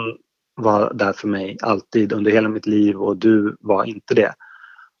att hon var där för mig alltid under hela mitt liv och du var inte det.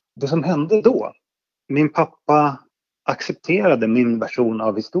 Det som hände då, min pappa accepterade min version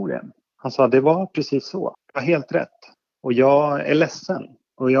av historien. Han sa det var precis så, det var helt rätt. Och jag är ledsen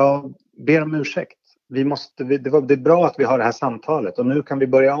och jag ber om ursäkt. Det är bra att vi har det här samtalet och nu kan vi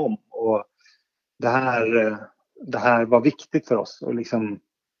börja om. Och det här var viktigt för oss. Och liksom,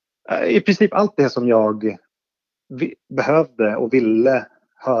 i princip allt det som jag behövde och ville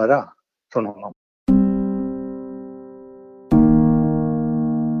höra från honom.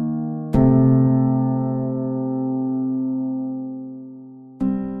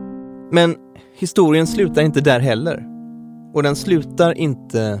 Men historien slutar inte där heller. Och den slutar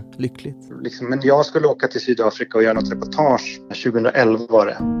inte lyckligt. Men jag skulle åka till Sydafrika och göra något reportage 2011 var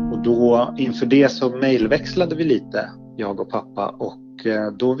det. Och då inför det så mejlväxlade vi lite, jag och pappa. Och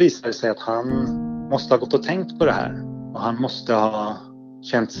då visade det sig att han måste ha gått och tänkt på det här. Och han måste ha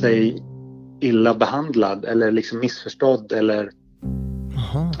känt sig illa behandlad eller liksom missförstådd. Eller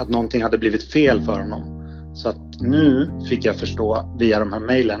att någonting hade blivit fel för honom. Så att nu fick jag förstå via de här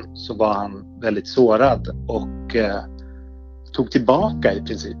mejlen så var han väldigt sårad och tog tillbaka i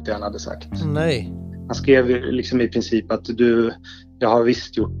princip det han hade sagt. Nej. Han skrev liksom i princip att jag har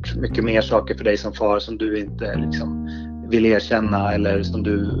visst gjort mycket mer saker för dig som far som du inte liksom vill erkänna eller som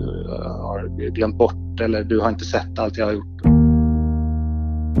du har glömt bort eller du har inte sett allt jag har gjort.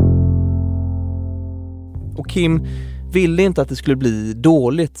 Och Kim ville inte att det skulle bli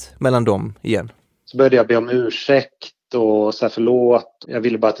dåligt mellan dem igen. Så började jag be om ursäkt och säga förlåt. Jag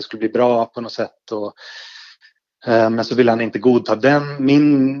ville bara att det skulle bli bra på något sätt. Men så ville han inte godta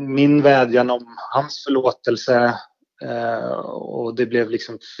min vädjan om hans förlåtelse. Och det blev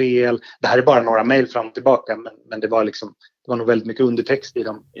liksom fel. Det här är bara några mejl fram och tillbaka. Men det var nog väldigt mycket undertext i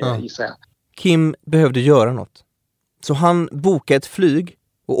dem. Kim behövde göra något. Så han bokade ett flyg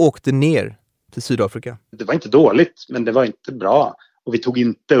och åkte ner till Sydafrika. Det var inte dåligt men det var inte bra. Och vi tog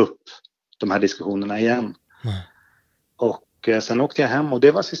inte upp de här diskussionerna igen. Och sen åkte jag hem och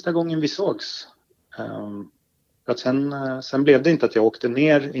det var sista gången vi sågs. För att sen blev det inte att jag åkte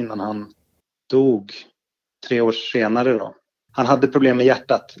ner innan han dog 3 år senare då. Han hade problem med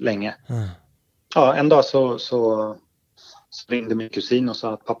hjärtat länge. Ja, en dag så ringde min kusin och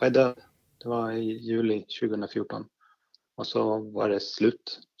sa att pappa är död. Det var i juli 2014. Och så var det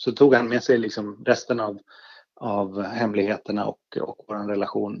slut. Så tog han med sig liksom resten av hemligheterna och vår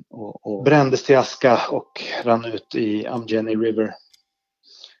relation och brändes till aska och rann ut i Amjeni River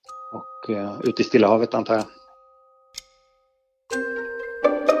och ut i Stilla havet antar jag.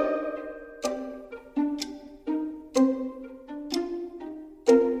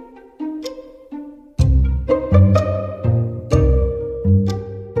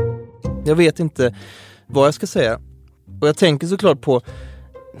 Jag vet inte vad jag ska säga. Och jag tänker såklart på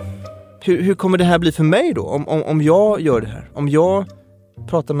hur kommer det här bli för mig då? Om jag gör det här. Om jag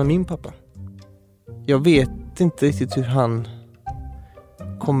pratar med min pappa. Jag vet inte riktigt hur han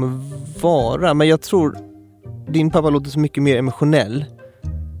kommer vara. Men jag tror din pappa låter så mycket mer emotionell.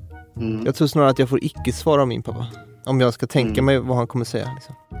 Jag tror snarare att jag får icke-svar av min pappa. Om jag ska tänka mig vad han kommer säga.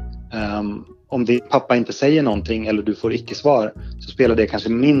 Liksom. Om din pappa inte säger någonting eller du får icke-svar så spelar det kanske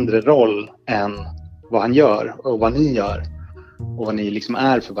mindre roll än vad han gör och vad ni gör. Och vad ni liksom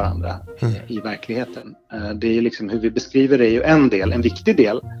är för varandra i verkligheten. Det är liksom hur vi beskriver det är ju en viktig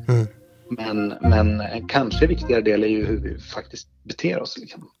del. Men en kanske viktigare del är ju hur vi faktiskt beter oss.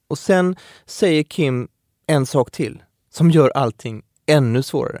 Liksom. Och sen säger Kim en sak till som gör allting ännu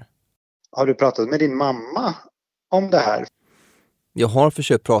svårare. Har du pratat med din mamma om det här? Jag har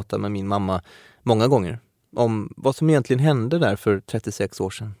försökt prata med min mamma många gånger om vad som egentligen hände där för 36 år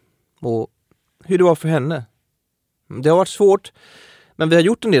sedan. Och hur det var för henne. Det har varit svårt, men vi har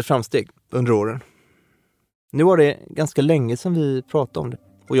gjort en del framsteg under åren. Nu var det ganska länge sedan vi pratade om det.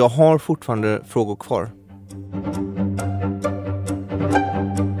 Och jag har fortfarande frågor kvar.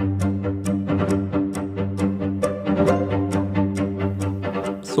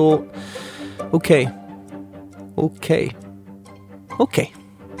 Så, okej.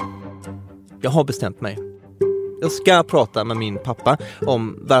 Jag har bestämt mig. Jag ska prata med min pappa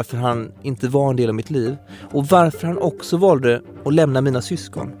om varför han inte var en del av mitt liv. Och varför han också valde att lämna mina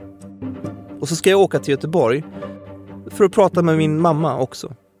syskon. Och så ska jag åka till Göteborg för att prata med min mamma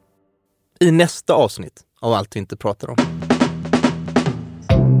också. I nästa avsnitt av Allt vi inte pratar om.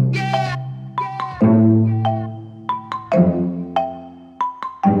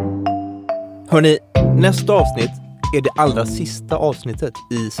 Hörrni, nästa avsnitt är det allra sista avsnittet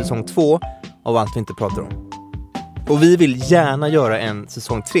i säsong 2 av Allt vi inte pratar om. Och vi vill gärna göra en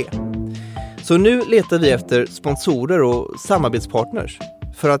säsong 3. Så nu letar vi efter sponsorer och samarbetspartners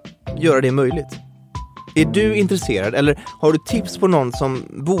för att göra det möjligt. Är du intresserad eller har du tips på någon som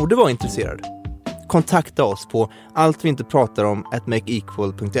borde vara intresserad? Kontakta oss på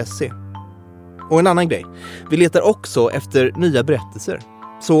alltvintepratarom@makeequal.se. Och en annan grej, vi letar också efter nya berättelser.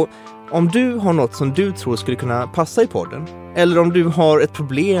 Så om du har något som du tror skulle kunna passa i podden, eller om du har ett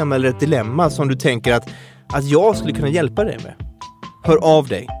problem eller ett dilemma som du tänker att jag skulle kunna hjälpa dig med, hör av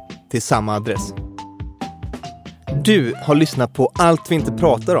dig till samma adress. Du har lyssnat på Allt vi inte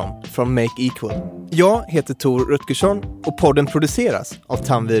pratar om från Make Equal. Jag heter Tor Rutgersson och podden produceras av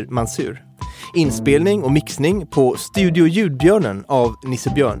Tanvir Mansur. Inspelning och mixning på Studio Ljudbjörnen av Nisse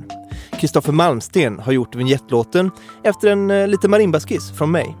Björn. Kristoffer Malmsten har gjort vignetlåten efter en liten marimbaskiss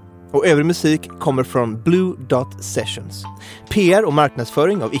från mig. Och övrig musik kommer från Blue Dot Sessions. PR och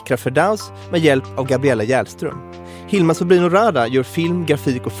marknadsföring av Ikra Ferdaus med hjälp av Gabriella Järlström. Hilma Sobrino Rada gör film,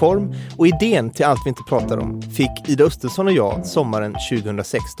 grafik och form. Och idén till Allt vi inte pratar om fick Ida Östensson och jag sommaren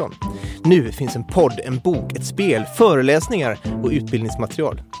 2016. Nu finns en podd, en bok, ett spel, föreläsningar och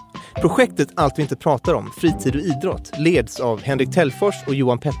utbildningsmaterial. Projektet Allt vi inte pratar om, fritid och idrott, leds av Henrik Tellfors och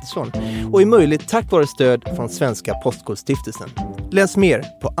Johan Pettersson och är möjligt tack vare stöd från Svenska Postkodstiftelsen. Läs mer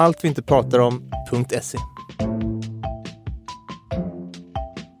på alltvintepratarom.se.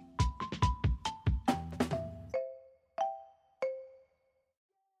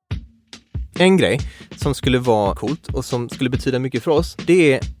 En grej som skulle vara coolt och som skulle betyda mycket för oss,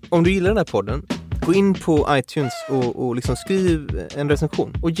 det är om du gillar den här podden, gå in på iTunes och liksom skriv en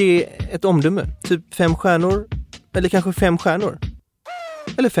recension och ge ett omdöme. Typ 5 stjärnor eller kanske 5 stjärnor.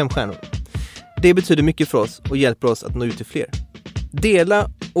 Eller 5 stjärnor. Det betyder mycket för oss och hjälper oss att nå ut till fler. Dela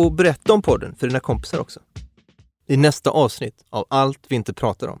och berätta om podden för dina kompisar också. I nästa avsnitt av Allt vi inte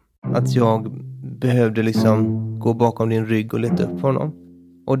pratar om. Att jag behövde liksom gå bakom din rygg och leta upp honom.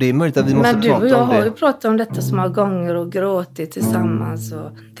 Och det är möjligt att vi måste prata om det. Men du och jag har ju pratat om detta så många gånger och gråtit tillsammans.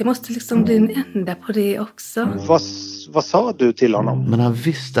 Och det måste liksom bli en ända på det också. Vad sa du till honom? Men han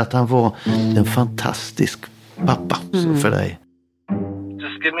visste att han var en fantastisk pappa för dig.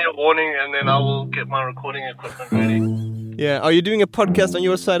 Just give me a warning and then I will get my recording equipment ready. Yeah, are you doing a podcast on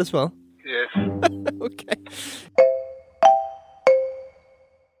your side as well? Yes. Okay.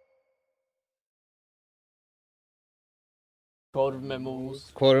 Korv med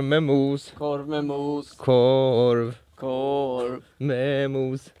mos. Korv med mos. Korv med mos. Korv. Korv. Med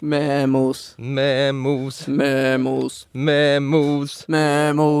mos. Med mos. Med mos. Med mos. Med mos.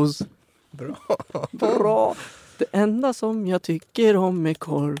 Med mos. Bra. Bra. Det enda som jag tycker om är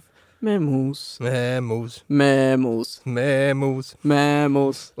korv med mos. Med mos. Med mos. Med mos. Med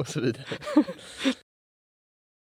mos. Och så vidare.